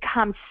going to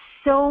become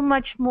so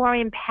much more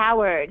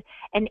empowered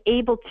and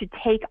able to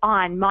take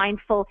on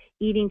mindful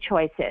eating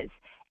choices.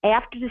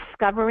 After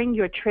discovering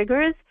your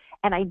triggers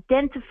and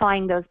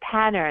identifying those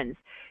patterns,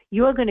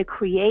 you're going to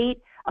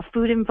create a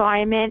food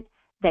environment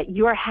that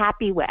you're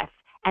happy with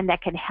and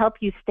that can help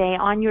you stay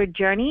on your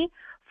journey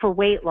for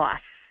weight loss.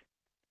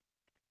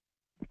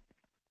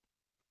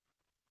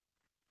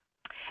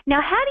 Now,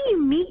 how do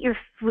you meet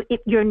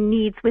your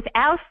needs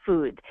without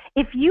food?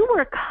 If you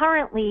were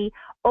currently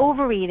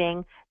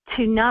overeating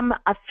to numb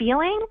a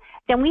feeling,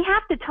 then we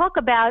have to talk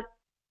about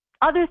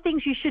other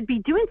things you should be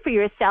doing for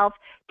yourself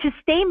to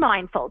stay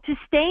mindful, to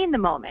stay in the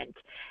moment.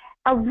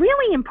 A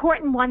really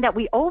important one that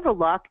we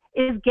overlook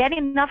is getting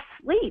enough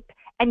sleep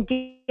and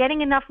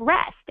getting enough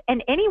rest.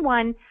 And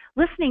anyone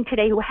listening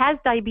today who has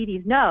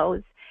diabetes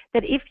knows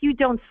that if you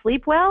don't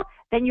sleep well,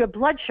 then your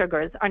blood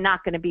sugars are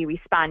not going to be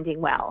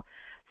responding well.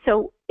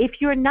 So if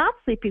you're not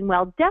sleeping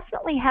well,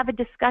 definitely have a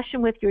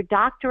discussion with your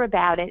doctor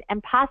about it,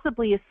 and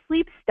possibly a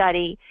sleep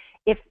study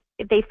if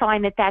they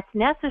find that that's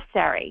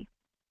necessary.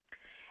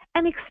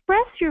 And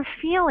express your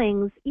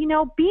feelings. You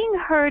know, being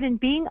heard and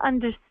being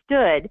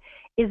understood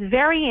is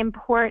very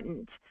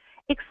important.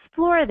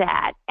 Explore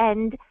that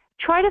and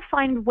try to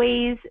find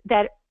ways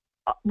that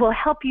will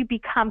help you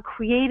become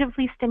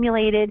creatively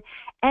stimulated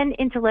and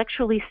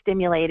intellectually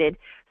stimulated,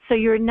 so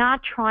you're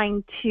not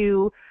trying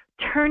to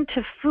turn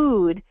to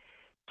food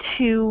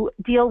to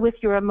deal with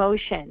your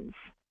emotions.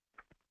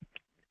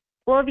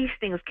 All of these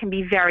things can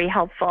be very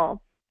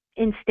helpful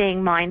in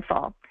staying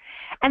mindful.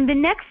 And the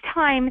next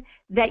time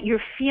that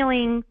you're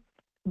feeling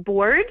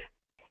bored,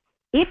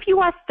 if you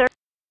are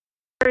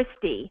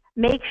thirsty,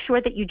 make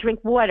sure that you drink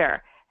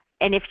water.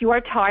 And if you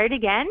are tired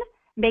again,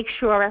 make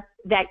sure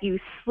that you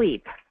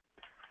sleep.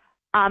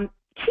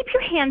 Keep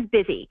your hands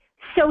busy.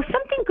 So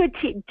something good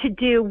to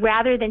do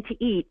rather than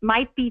to eat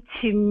might be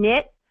to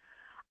knit,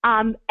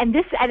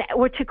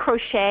 or to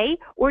crochet,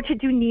 or to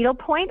do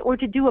needlepoint, or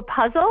to do a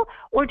puzzle,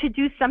 or to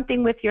do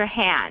something with your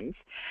hands.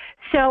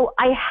 So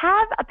I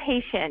have a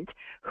patient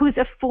who's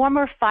a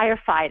former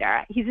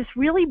firefighter. He's this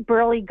really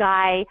burly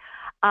guy.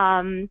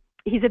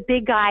 He's a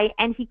big guy,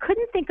 and he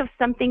couldn't think of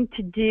something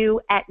to do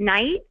at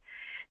night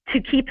to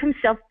keep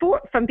himself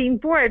from being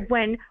bored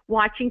when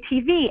watching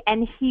TV.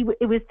 And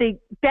it was the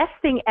best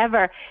thing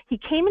ever. He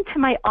came into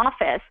my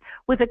office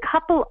with a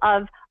couple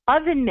of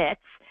oven mitts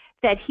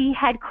that he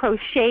had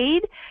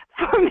crocheted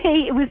for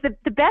me. It was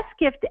the best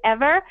gift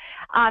ever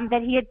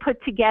that he had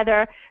put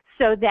together,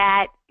 so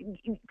that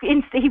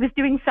he was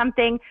doing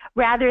something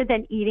rather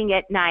than eating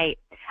at night.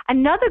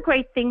 Another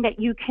great thing that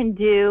you can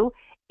do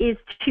is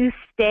to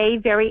stay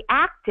very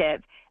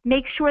active.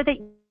 Make sure that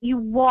you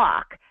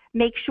walk.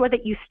 Make sure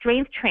that you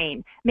strength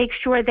train. Make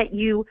sure that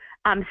you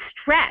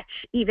stretch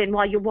even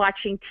while you're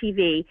watching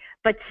TV,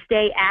 but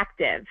stay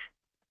active.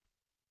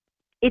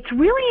 It's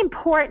really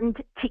important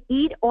to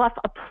eat off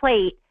a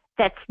plate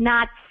that's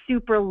not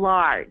super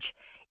large.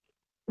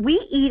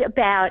 We eat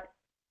about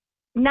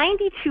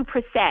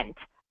 92%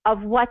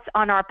 of what's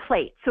on our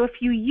plate. So if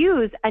you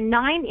use a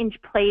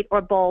 9-inch plate or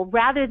bowl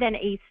rather than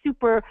a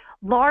super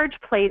large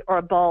plate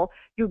or bowl,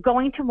 you're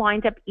going to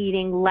wind up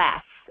eating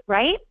less,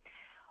 right?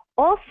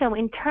 Also,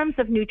 in terms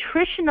of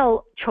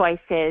nutritional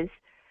choices,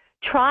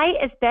 try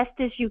as best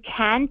as you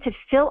can to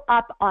fill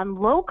up on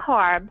low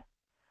carb,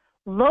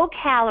 low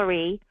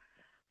calorie,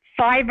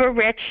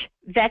 fiber-rich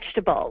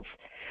vegetables.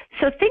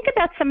 So think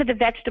about some of the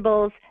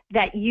vegetables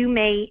that you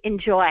may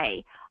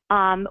enjoy,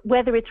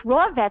 whether it's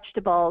raw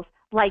vegetables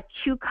like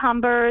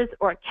cucumbers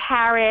or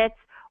carrots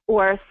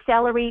or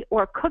celery,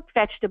 or cooked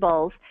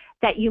vegetables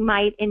that you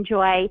might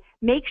enjoy.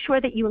 Make sure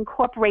that you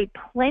incorporate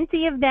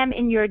plenty of them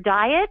in your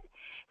diet,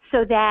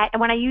 so that, and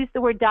when I use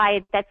the word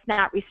diet, that's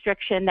not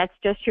restriction, that's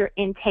just your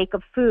intake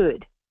of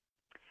food.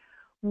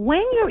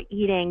 When you're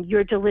eating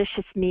your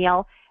delicious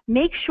meal,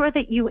 make sure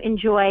that you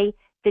enjoy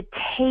the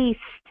taste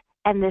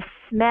and the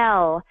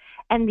smell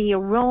and the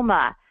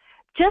aroma,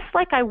 just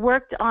like I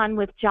worked on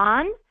with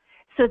John,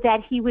 so that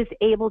he was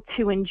able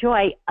to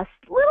enjoy a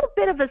little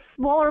bit of a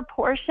smaller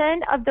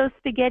portion of those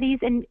spaghettis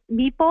and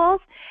meatballs,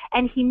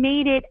 and he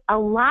made it a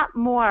lot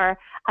more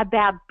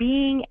about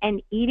being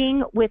and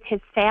eating with his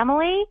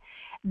family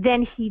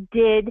than he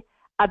did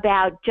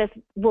about just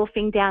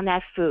wolfing down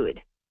that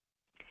food.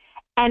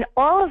 And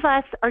all of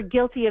us are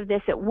guilty of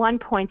this at one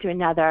point or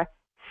another.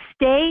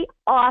 Stay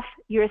off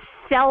your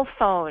cell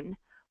phone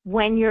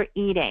when you're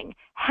eating.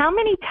 How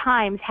many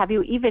times have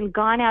you even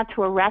gone out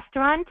to a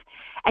restaurant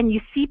and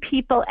you see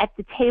people at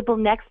the table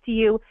next to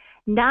you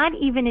not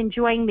even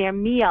enjoying their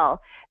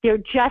meal? They're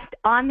just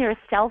on their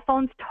cell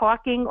phones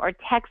talking or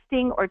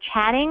texting or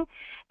chatting.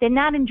 They're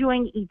not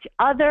enjoying each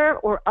other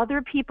or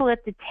other people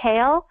at the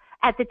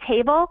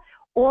table.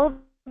 All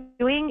they're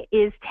doing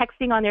is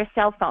texting on their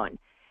cell phone.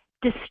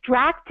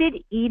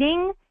 Distracted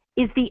eating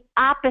is the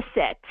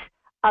opposite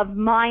of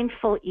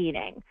mindful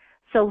eating.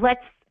 So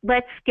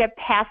let's get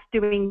past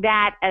doing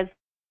that as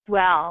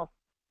well.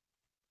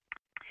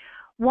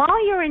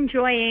 While you're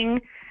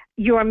enjoying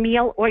your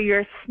meal or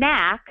your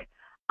snack,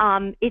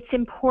 it's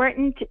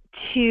important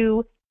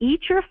to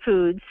eat your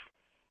foods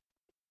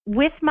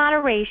with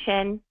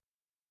moderation,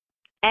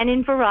 and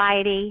in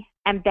variety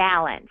and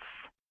balance.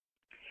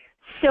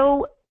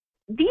 So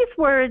these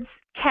words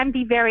can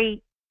be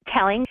very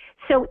telling.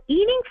 So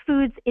eating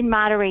foods in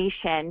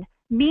moderation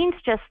means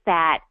just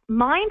that.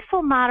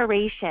 Mindful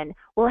moderation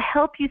will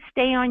help you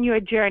stay on your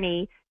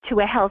journey to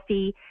a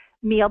healthy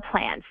meal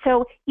plan.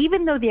 So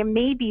even though there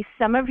may be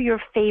some of your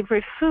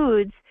favorite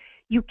foods,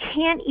 you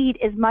can't eat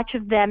as much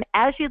of them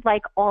as you'd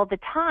like all the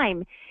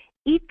time.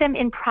 Eat them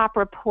in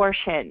proper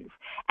portions,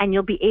 and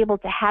you'll be able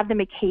to have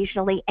them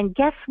occasionally. And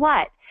guess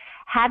what?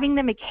 Having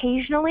them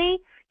occasionally,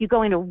 you're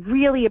going to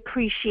really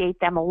appreciate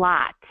them a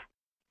lot.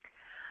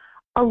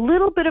 A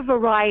little bit of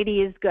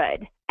variety is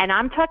good. And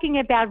I'm talking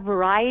about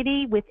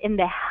variety within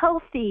the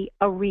healthy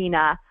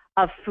arena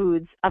of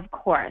foods, of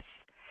course.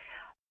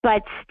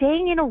 But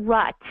staying in a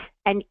rut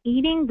and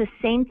eating the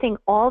same thing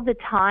all the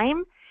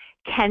time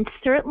can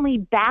certainly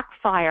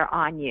backfire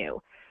on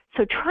you.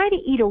 So try to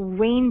eat a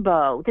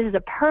rainbow. This is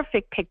a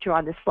perfect picture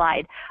on the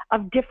slide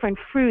of different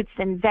fruits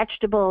and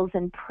vegetables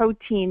and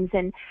proteins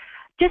and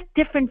just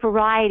different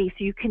varieties,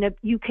 so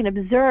you can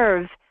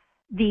observe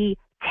the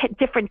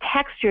different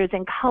textures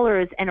and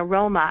colors and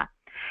aroma,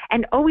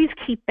 and always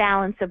keep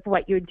balance of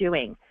what you're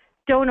doing.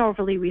 Don't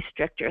overly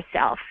restrict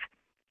yourself.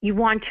 You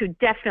want to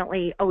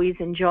definitely always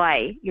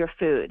enjoy your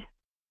food.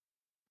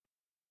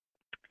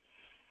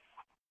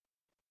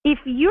 If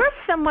you're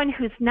someone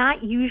who's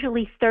not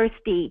usually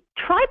thirsty,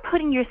 try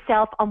putting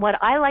yourself on what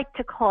I like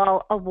to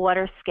call a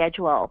water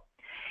schedule.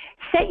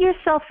 Set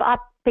yourself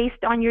up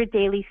based on your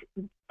daily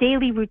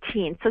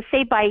routine. So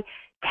say by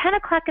 10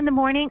 o'clock in the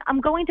morning, I'm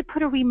going to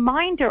put a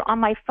reminder on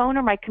my phone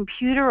or my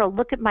computer or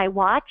look at my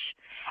watch,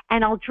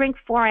 and I'll drink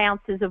 4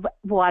 ounces of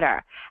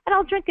water. And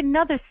I'll drink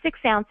another 6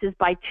 ounces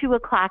by 2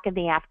 o'clock in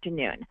the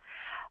afternoon.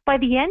 By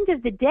the end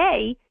of the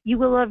day, you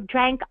will have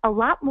drank a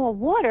lot more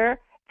water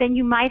than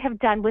you might have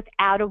done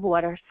without a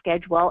water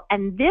schedule.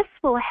 And this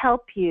will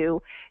help you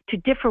to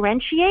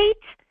differentiate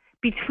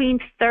between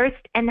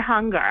thirst and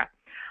hunger.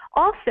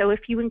 Also, if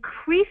you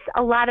increase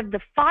a lot of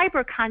the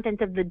fiber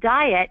content of the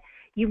diet,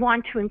 you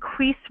want to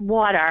increase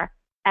water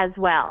as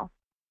well.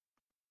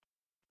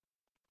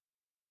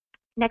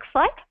 Next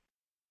slide.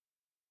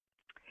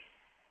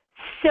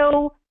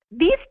 So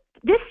this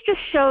just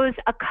shows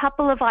a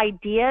couple of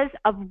ideas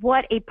of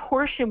what a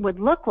portion would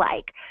look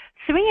like.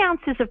 3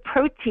 ounces of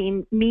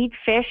protein, meat,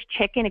 fish,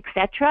 chicken,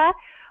 etc.,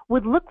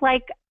 would look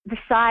like the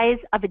size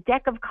of a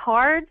deck of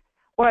cards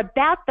or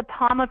about the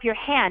palm of your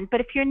hand. But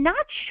if you're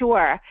not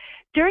sure,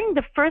 during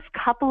the first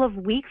couple of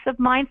weeks of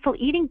mindful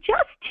eating,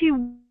 just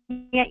to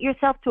get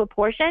yourself to a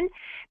portion,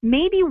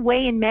 maybe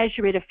weigh and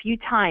measure it a few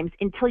times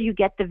until you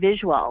get the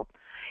visual.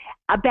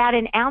 About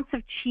 1 ounce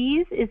of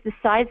cheese is the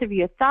size of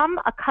your thumb.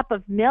 A cup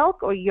of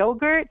milk or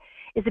yogurt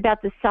is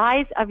about the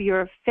size of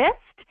your fist.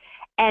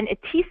 And a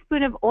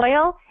teaspoon of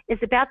oil is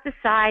about the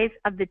size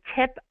of the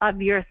tip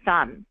of your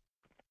thumb.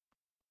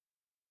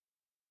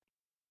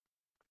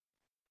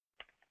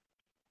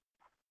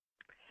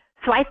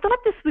 So I thought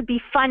this would be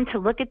fun to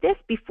look at this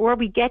before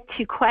we get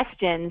to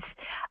questions.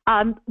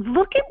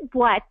 Look at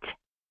what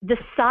the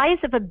size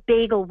of a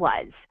bagel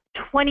was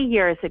 20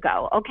 years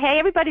ago, okay?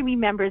 Everybody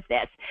remembers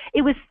this.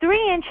 It was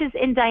 3 inches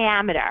in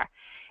diameter.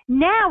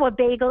 Now a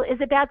bagel is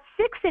about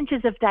 6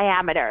 inches of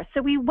diameter.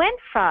 So we went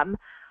from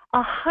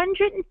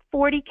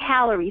 140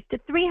 calories to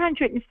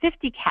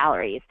 350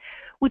 calories,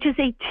 which is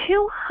a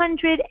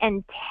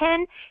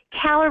 210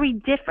 calorie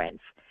difference.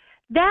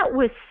 That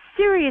was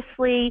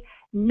seriously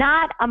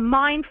not a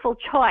mindful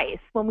choice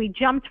when we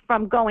jumped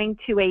from going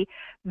to a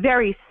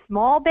very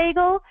small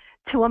bagel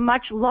to a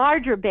much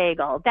larger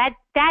bagel. That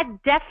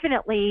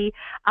definitely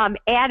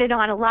added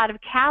on a lot of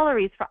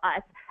calories for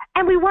us.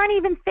 And we weren't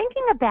even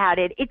thinking about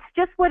it. It's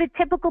just what a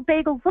typical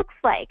bagel looks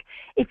like.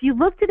 If you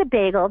looked at a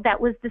bagel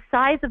that was the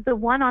size of the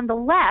one on the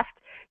left,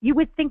 you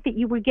would think that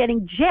you were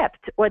getting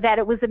gypped or that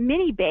it was a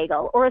mini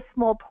bagel or a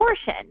small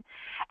portion.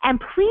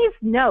 And please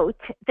note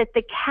that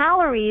the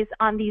calories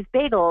on these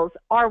bagels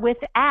are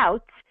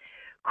without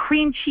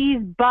cream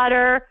cheese,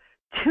 butter,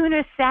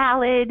 tuna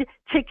salad,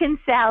 chicken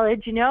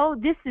salad. You know,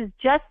 this is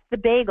just the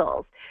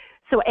bagels.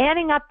 So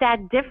adding up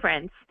that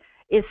difference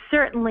is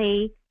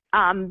certainly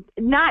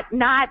not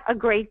a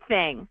great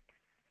thing.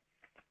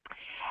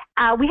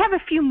 We have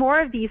a few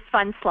more of these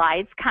fun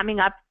slides coming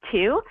up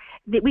too.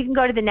 We can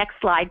go to the next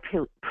slide,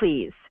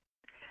 please.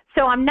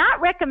 So I'm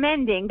not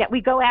recommending that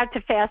we go out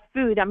to fast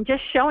food. I'm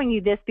just showing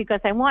you this because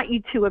I want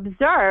you to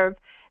observe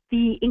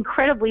the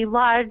incredibly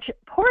large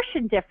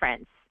portion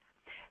difference.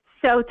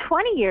 So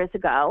 20 years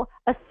ago,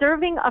 a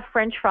serving of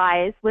French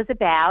fries was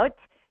about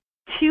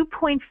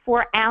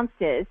 2.4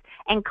 ounces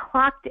and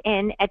clocked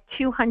in at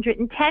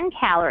 210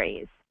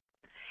 calories.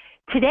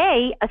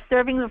 Today, a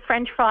serving of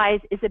French fries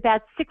is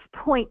about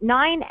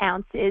 6.9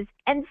 ounces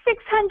and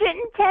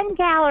 610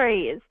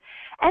 calories.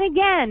 And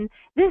again,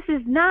 this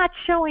is not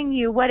showing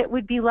you what it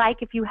would be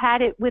like if you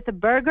had it with a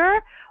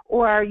burger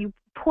or you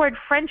poured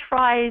French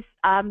fries,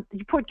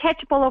 you poured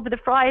ketchup all over the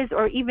fries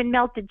or even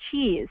melted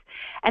cheese.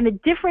 And the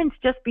difference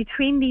just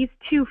between these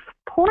two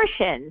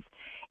portions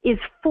is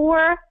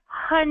 400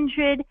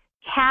 200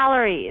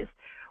 calories,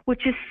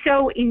 which is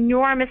so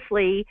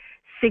enormously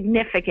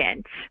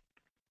significant.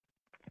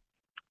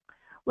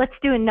 Let's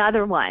do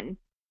another one.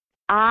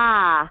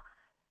 On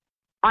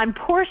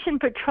portion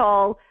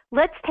patrol,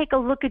 let's take a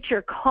look at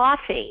your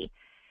coffee.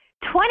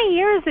 20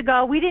 years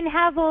ago, we didn't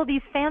have all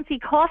these fancy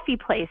coffee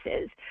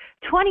places.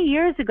 20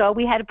 years ago,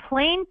 we had a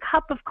plain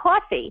cup of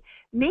coffee,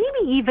 maybe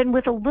even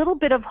with a little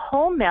bit of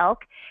whole milk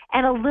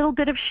and a little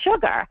bit of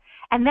sugar.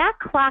 And that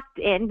clocked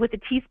in with a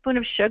teaspoon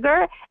of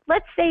sugar,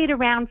 let's say at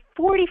around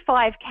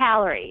 45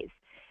 calories.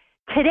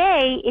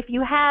 Today, if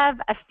you have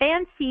a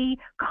fancy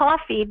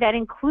coffee that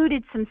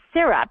included some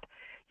syrup,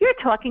 you're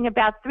talking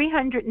about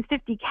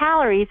 350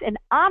 calories, and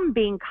I'm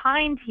being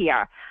kind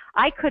here.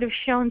 I could have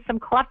shown some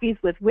coffees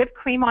with whipped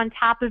cream on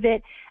top of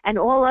it and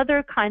all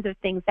other kinds of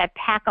things that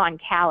pack on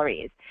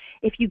calories.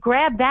 If you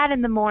grab that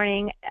in the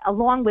morning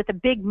along with a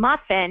big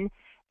muffin,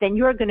 then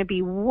you're going to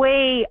be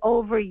way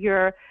over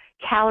your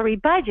calorie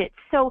budget.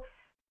 So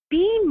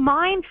be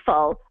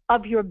mindful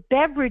of your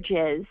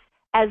beverages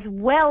as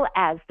well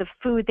as the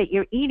food that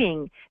you're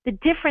eating. The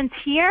difference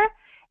here,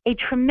 a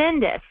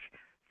tremendous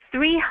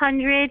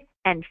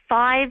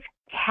 305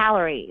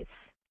 calories.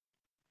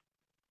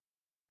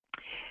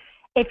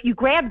 If you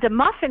grabbed a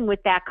muffin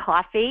with that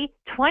coffee,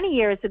 20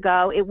 years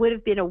ago, it would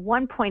have been a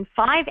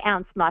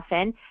 1.5-ounce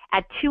muffin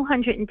at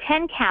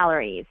 210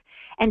 calories.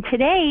 And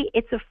today,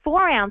 it's a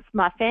 4-ounce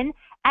muffin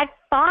at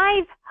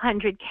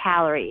 500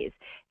 calories.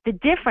 The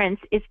difference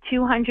is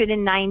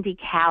 290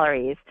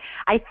 calories.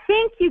 I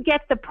think you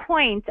get the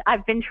point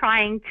I've been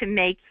trying to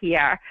make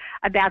here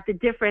about the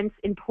difference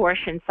in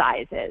portion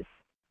sizes.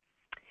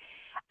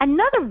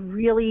 Another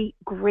really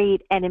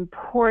great and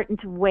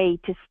important way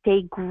to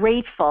stay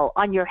grateful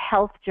on your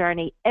health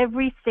journey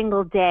every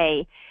single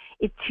day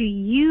is to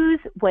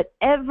use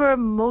whatever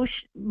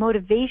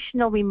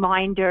motivational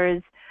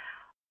reminders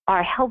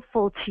are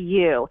helpful to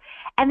you.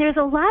 And there's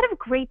a lot of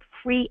great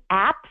free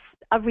apps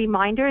of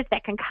reminders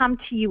that can come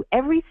to you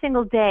every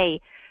single day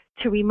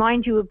to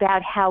remind you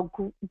about how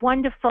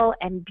wonderful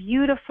and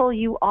beautiful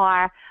you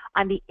are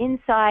on the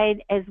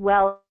inside as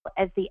well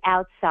as the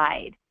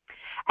outside.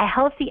 A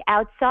healthy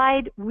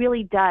outside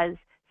really does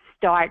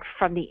start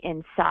from the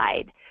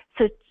inside.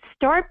 So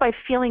start by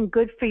feeling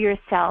good for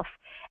yourself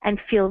and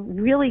feel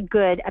really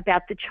good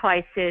about the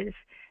choices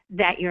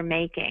that you're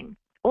making.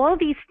 All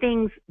these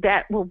things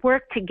that will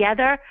work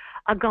together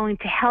are going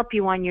to help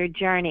you on your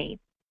journey.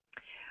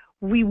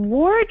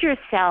 Reward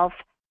yourself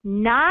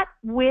not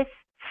with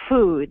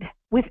food,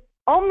 with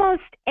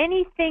almost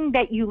anything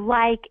that you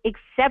like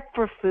except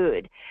for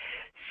food.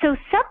 So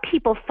some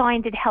people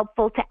find it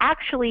helpful to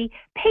actually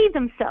pay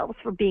themselves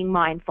for being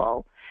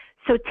mindful.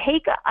 So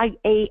take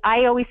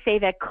I always say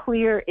that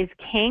clear is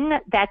king.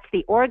 That's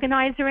the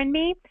organizer in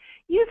me.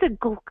 Use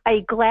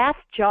a glass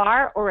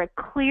jar or a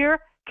clear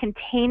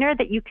container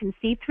that you can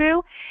see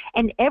through.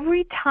 And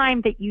every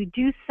time that you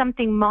do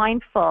something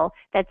mindful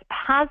that's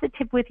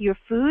positive with your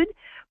food,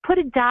 put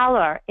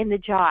 $1 in the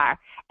jar.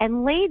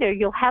 And later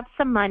you'll have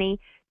some money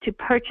to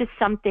purchase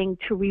something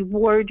to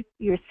reward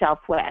yourself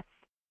with.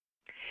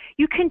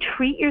 You can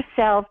treat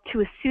yourself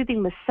to a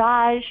soothing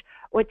massage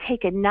or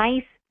take a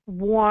nice,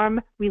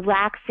 warm,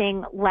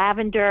 relaxing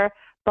lavender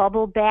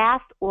bubble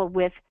bath or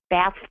with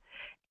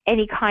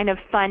any kind of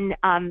fun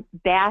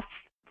bath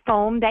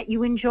foam that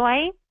you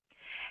enjoy.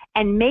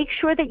 And make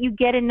sure that you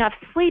get enough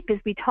sleep, as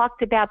we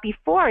talked about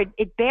before.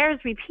 It bears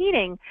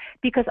repeating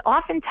because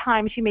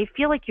oftentimes you may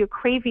feel like you're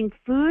craving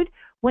food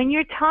when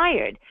you're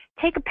tired.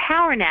 Take a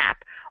power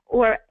nap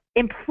or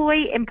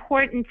employ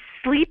important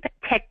sleep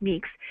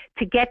techniques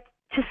to get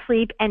to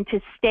sleep and to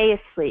stay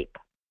asleep.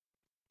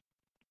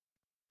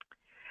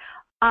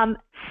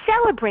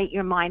 Celebrate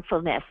your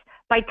mindfulness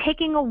by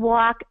taking a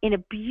walk in a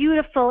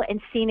beautiful and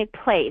scenic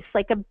place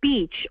like a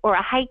beach or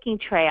a hiking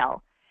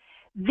trail.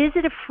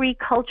 Visit a free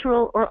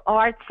cultural or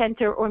art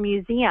center or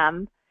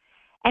museum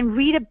and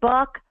read a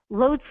book,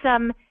 load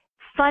some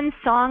fun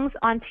songs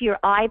onto your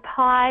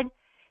iPod,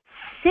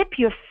 sip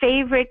your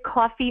favorite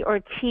coffee or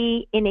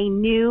tea in a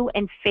new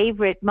and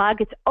favorite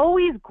mug. It's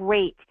always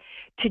great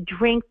to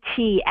drink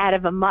tea out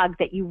of a mug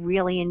that you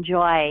really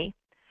enjoy.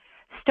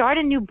 Start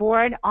a new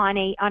board on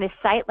a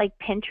site like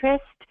Pinterest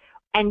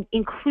and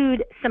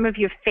include some of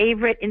your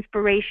favorite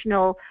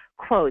inspirational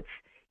quotes.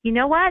 You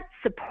know what?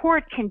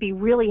 Support can be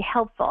really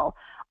helpful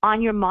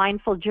on your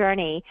mindful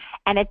journey.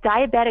 And at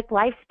Diabetic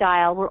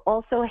Lifestyle, we're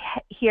also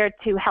here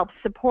to help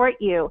support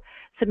you.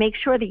 So make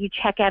sure that you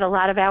check out a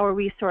lot of our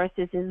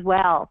resources as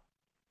well.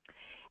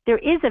 There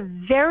is a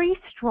very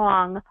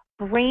strong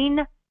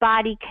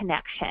brain-body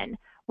connection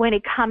when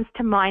it comes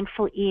to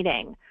mindful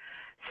eating.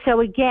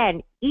 So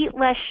again, eat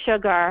less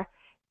sugar,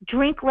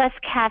 drink less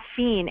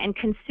caffeine, and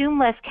consume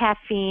less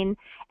caffeine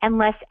and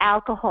less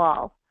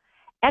alcohol.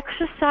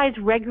 Exercise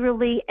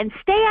regularly and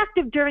stay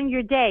active during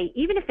your day.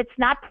 Even if it's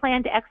not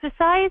planned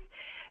exercise,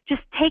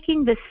 just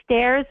taking the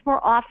stairs more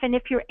often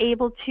if you're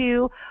able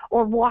to,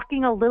 or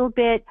walking a little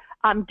bit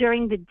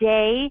during the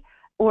day,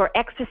 or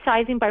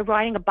exercising by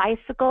riding a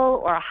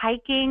bicycle or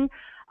hiking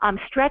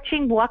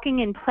Stretching, walking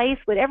in place,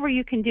 whatever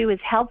you can do is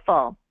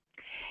helpful.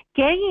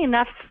 Getting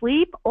enough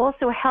sleep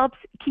also helps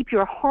keep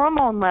your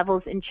hormone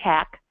levels in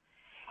check.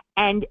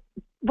 And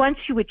once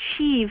you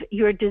achieve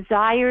your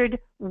desired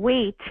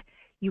weight,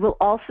 you will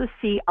also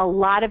see a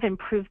lot of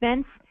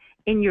improvements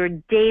in your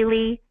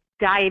daily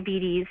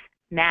diabetes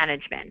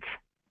management.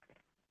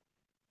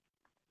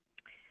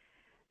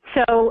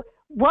 So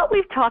what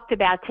we've talked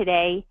about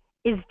today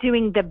is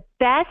doing the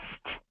best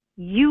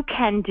you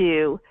can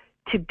do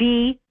to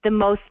be the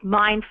most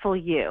mindful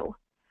you.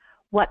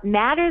 What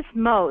matters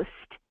most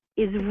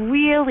is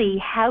really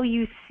how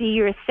you see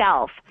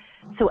yourself.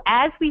 So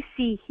as we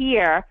see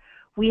here,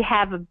 we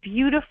have a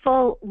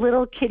beautiful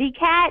little kitty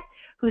cat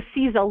who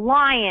sees a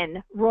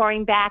lion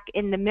roaring back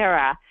in the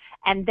mirror.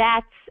 And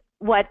that's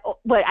what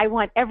I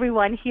want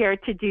everyone here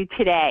to do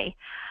today.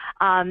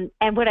 And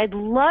what I'd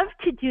love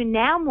to do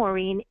now,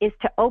 Maureen, is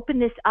to open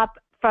this up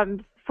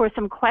for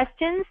some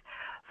questions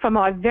from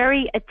our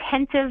very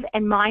attentive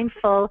and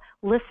mindful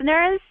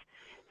listeners.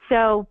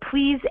 So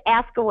please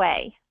ask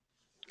away.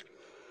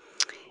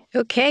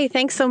 Okay,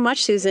 thanks so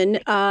much, Susan.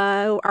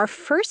 Our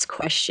first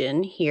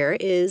question here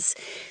is,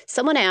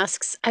 someone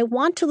asks, I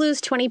want to lose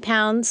 20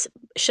 pounds.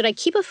 Should I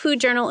keep a food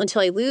journal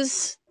until I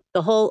lose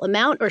the whole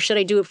amount, or should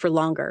I do it for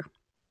longer?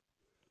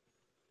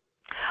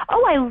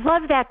 Oh, I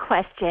love that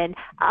question.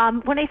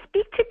 When I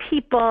speak to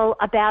people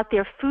about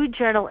their food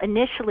journal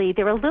initially,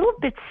 they're a little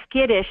bit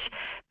skittish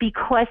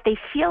because they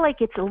feel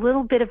like it's a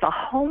little bit of a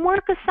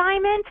homework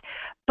assignment,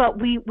 but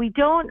we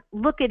don't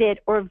look at it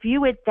or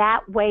view it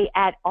that way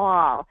at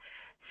all.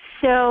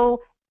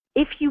 So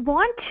if you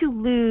want to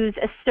lose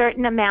a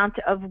certain amount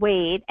of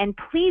weight, and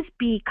please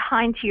be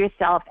kind to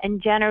yourself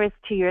and generous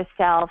to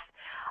yourself,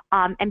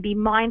 and be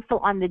mindful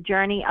on the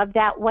journey of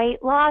that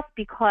weight loss,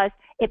 because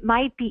it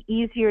might be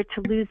easier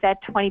to lose that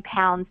 20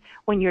 pounds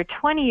when you're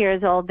 20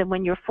 years old than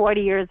when you're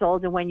 40 years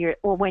old and when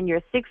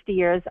you're 60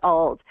 years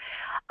old.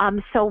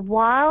 So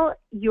while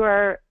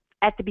you're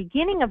at the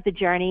beginning of the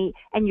journey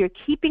and you're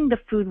keeping the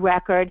food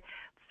record,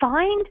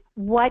 find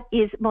what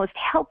is most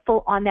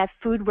helpful on that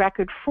food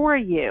record for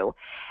you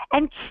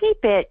and keep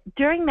it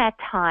during that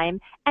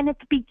time and at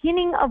the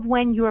beginning of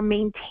when you're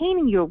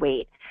maintaining your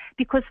weight,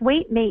 because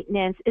weight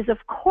maintenance is, of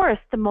course,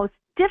 the most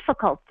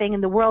difficult thing in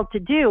the world to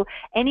do.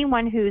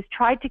 Anyone who's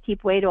tried to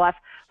keep weight off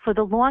for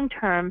the long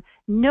term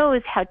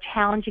knows how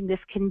challenging this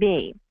can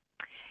be.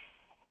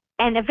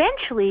 And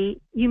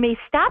eventually, you may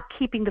stop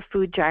keeping the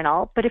food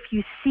journal, but if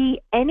you see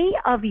any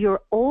of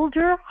your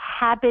older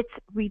habits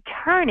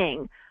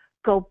returning,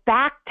 go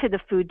back to the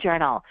food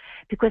journal,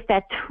 because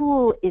that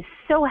tool is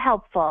so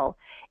helpful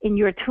in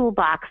your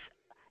toolbox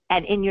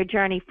and in your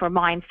journey for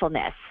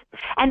mindfulness.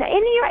 And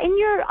in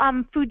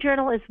your food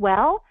journal as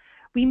well,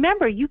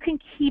 remember, you can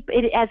keep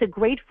it as a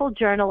grateful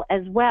journal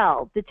as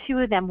well. The two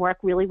of them work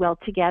really well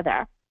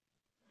together.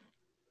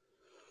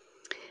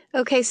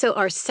 Okay, so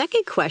our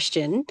second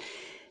question,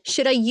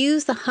 should I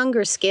use the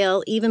hunger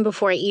scale even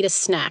before I eat a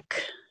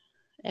snack?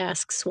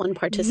 Asks one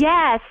participant.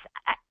 Yes.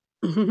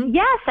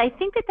 Yes, I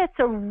think that's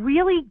a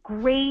really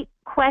great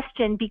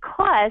question,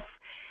 because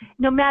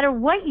no matter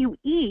what you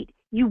eat,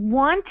 you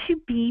want to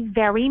be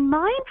very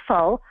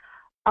mindful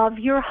of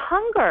your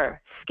hunger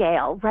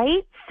scale,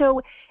 right?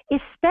 So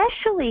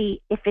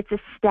especially if it's a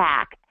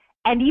snack,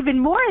 and even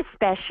more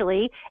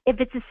especially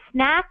if it's a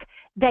snack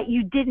that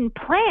you didn't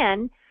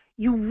plan,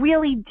 you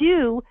really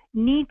do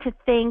need to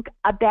think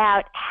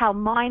about how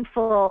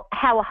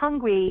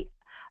hungry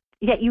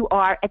that you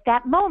are at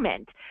that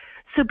moment.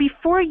 So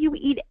before you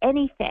eat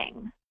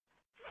anything,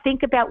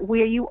 think about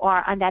where you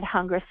are on that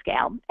hunger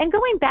scale. And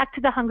going back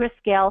to the hunger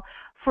scale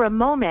for a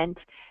moment,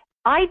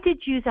 I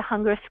did use a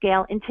hunger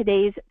scale in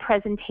today's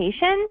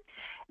presentation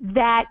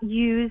that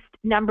used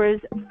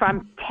numbers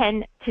from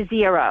 10 to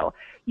 0.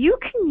 You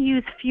can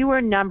use fewer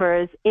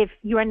numbers if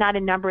you are not a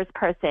numbers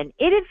person.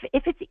 If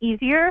it's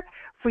easier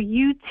for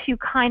you to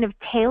kind of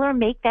tailor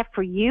make that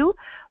for you,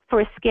 for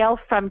a scale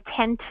from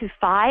 10 to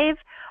 5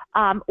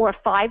 or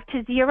 5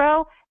 to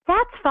 0,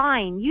 that's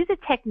fine. Use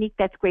a technique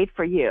that's great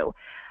for you.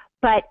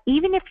 But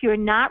even if you're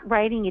not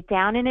writing it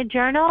down in a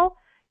journal,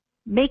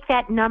 make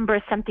that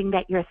number something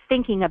that you're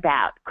thinking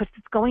about, because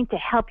it's going to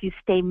help you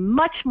stay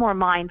much more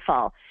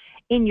mindful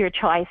in your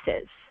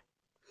choices.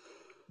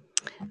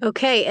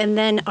 Okay, and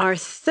then our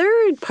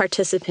third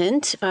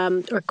participant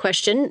or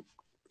question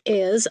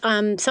is,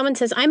 someone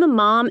says, I'm a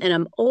mom and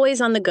I'm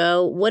always on the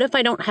go. What if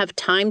I don't have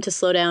time to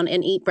slow down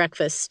and eat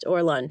breakfast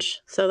or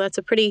lunch? So that's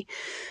a pretty,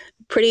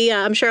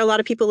 I'm sure a lot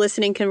of people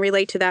listening can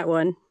relate to that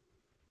one.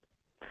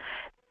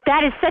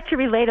 That is such a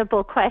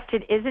relatable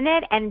question, isn't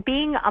it? And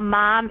being a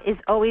mom is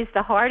always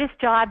the hardest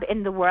job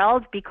in the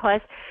world,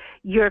 because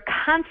you're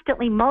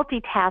constantly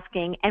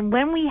multitasking. And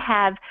when we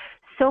have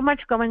so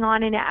much going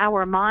on in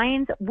our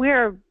minds,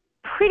 we're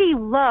pretty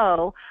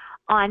low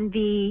on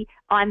the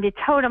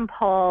totem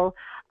pole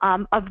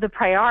of the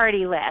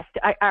priority list.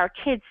 Our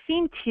kids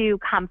seem to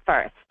come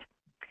first.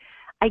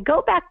 I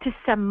go back to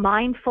some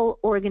mindful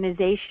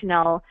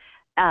organizational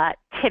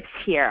tips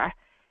here.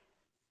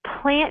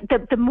 Plan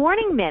the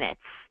morning minutes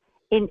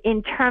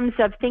in terms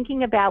of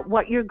thinking about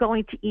what you're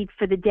going to eat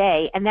for the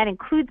day, and that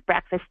includes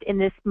breakfast in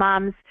this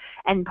mom's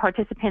and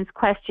participants'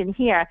 question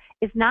here,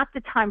 is not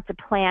the time to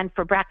plan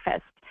for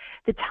breakfast.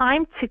 The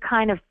time to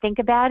kind of think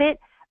about it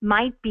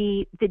might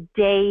be the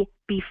day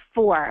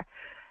before,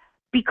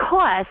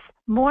 because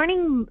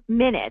morning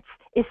minutes,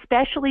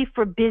 especially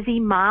for busy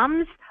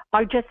moms,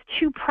 are just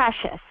too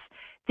precious.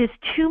 There's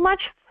too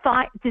much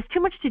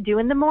to do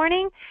in the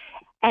morning,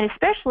 and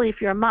especially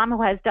if you're a mom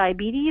who has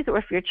diabetes or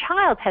if your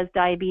child has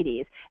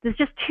diabetes, there's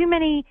just too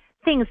many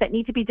things that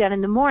need to be done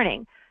in the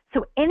morning.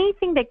 So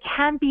anything that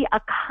can be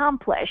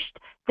accomplished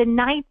the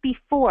night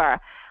before,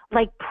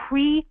 like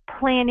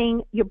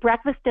pre-planning your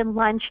breakfast and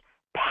lunch,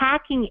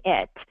 packing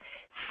it,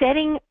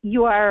 setting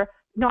your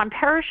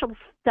non-perishable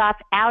stuff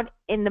out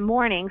in the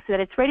morning so that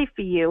it's ready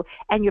for you,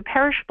 and your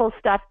perishable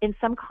stuff in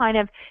some kind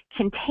of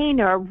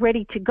container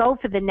ready to go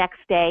for the next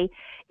day,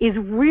 is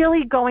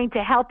really going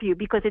to help you,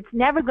 because it's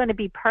never going to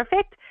be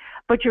perfect,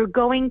 but you're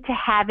going to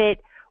have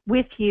it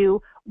with you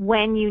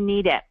when you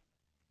need it.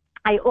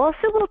 I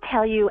also will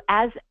tell you,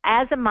 as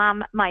a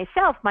mom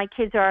myself, my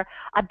kids are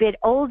a bit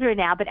older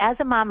now, but as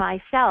a mom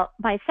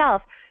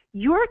myself,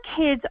 your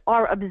kids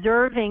are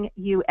observing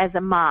you as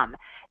a mom.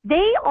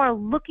 They are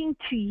looking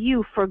to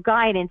you for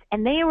guidance,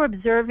 and they are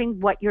observing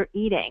what you're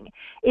eating.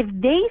 If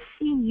they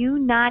see you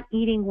not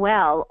eating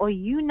well or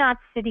you not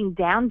sitting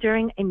down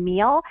during a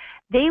meal,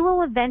 they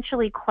will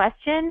eventually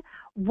question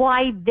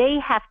why they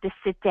have to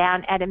sit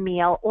down at a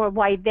meal, or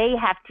why they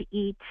have to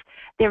eat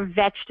their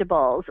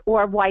vegetables,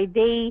 or why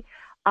they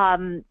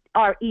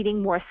are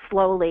eating more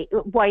slowly,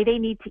 why they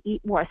need to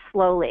eat more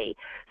slowly.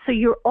 So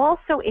you're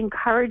also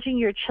encouraging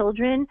your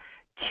children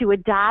to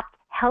adopt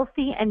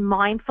healthy and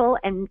mindful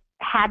and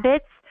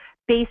habits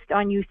based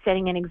on you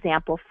setting an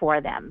example for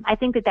them. I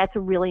think that that's a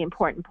really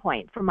important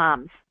point for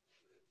moms.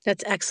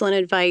 That's excellent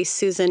advice,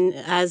 Susan,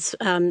 as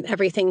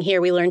everything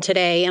here we learned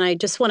today. And I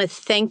just want to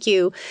thank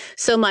you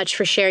so much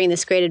for sharing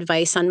this great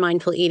advice on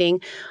mindful eating.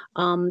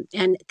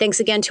 And thanks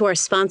again to our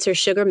sponsor,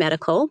 Sugar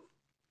Medical.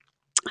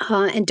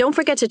 And don't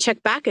forget to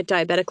check back at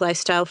Diabetic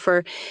Lifestyle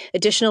for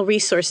additional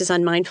resources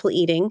on mindful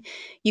eating.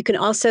 You can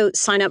also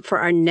sign up for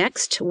our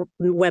next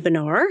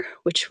webinar,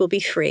 which will be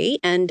free,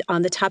 and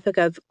on the topic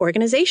of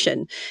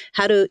organization,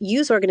 how to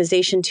use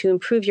organization to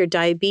improve your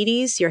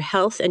diabetes, your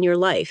health, and your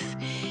life.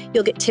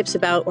 You'll get tips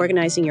about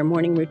organizing your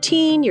morning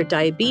routine, your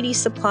diabetes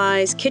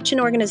supplies, kitchen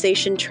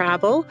organization,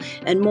 travel,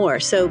 and more.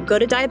 So go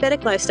to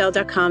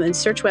DiabeticLifestyle.com and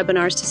search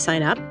webinars to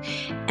sign up.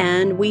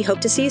 And we hope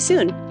to see you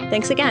soon.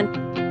 Thanks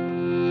again.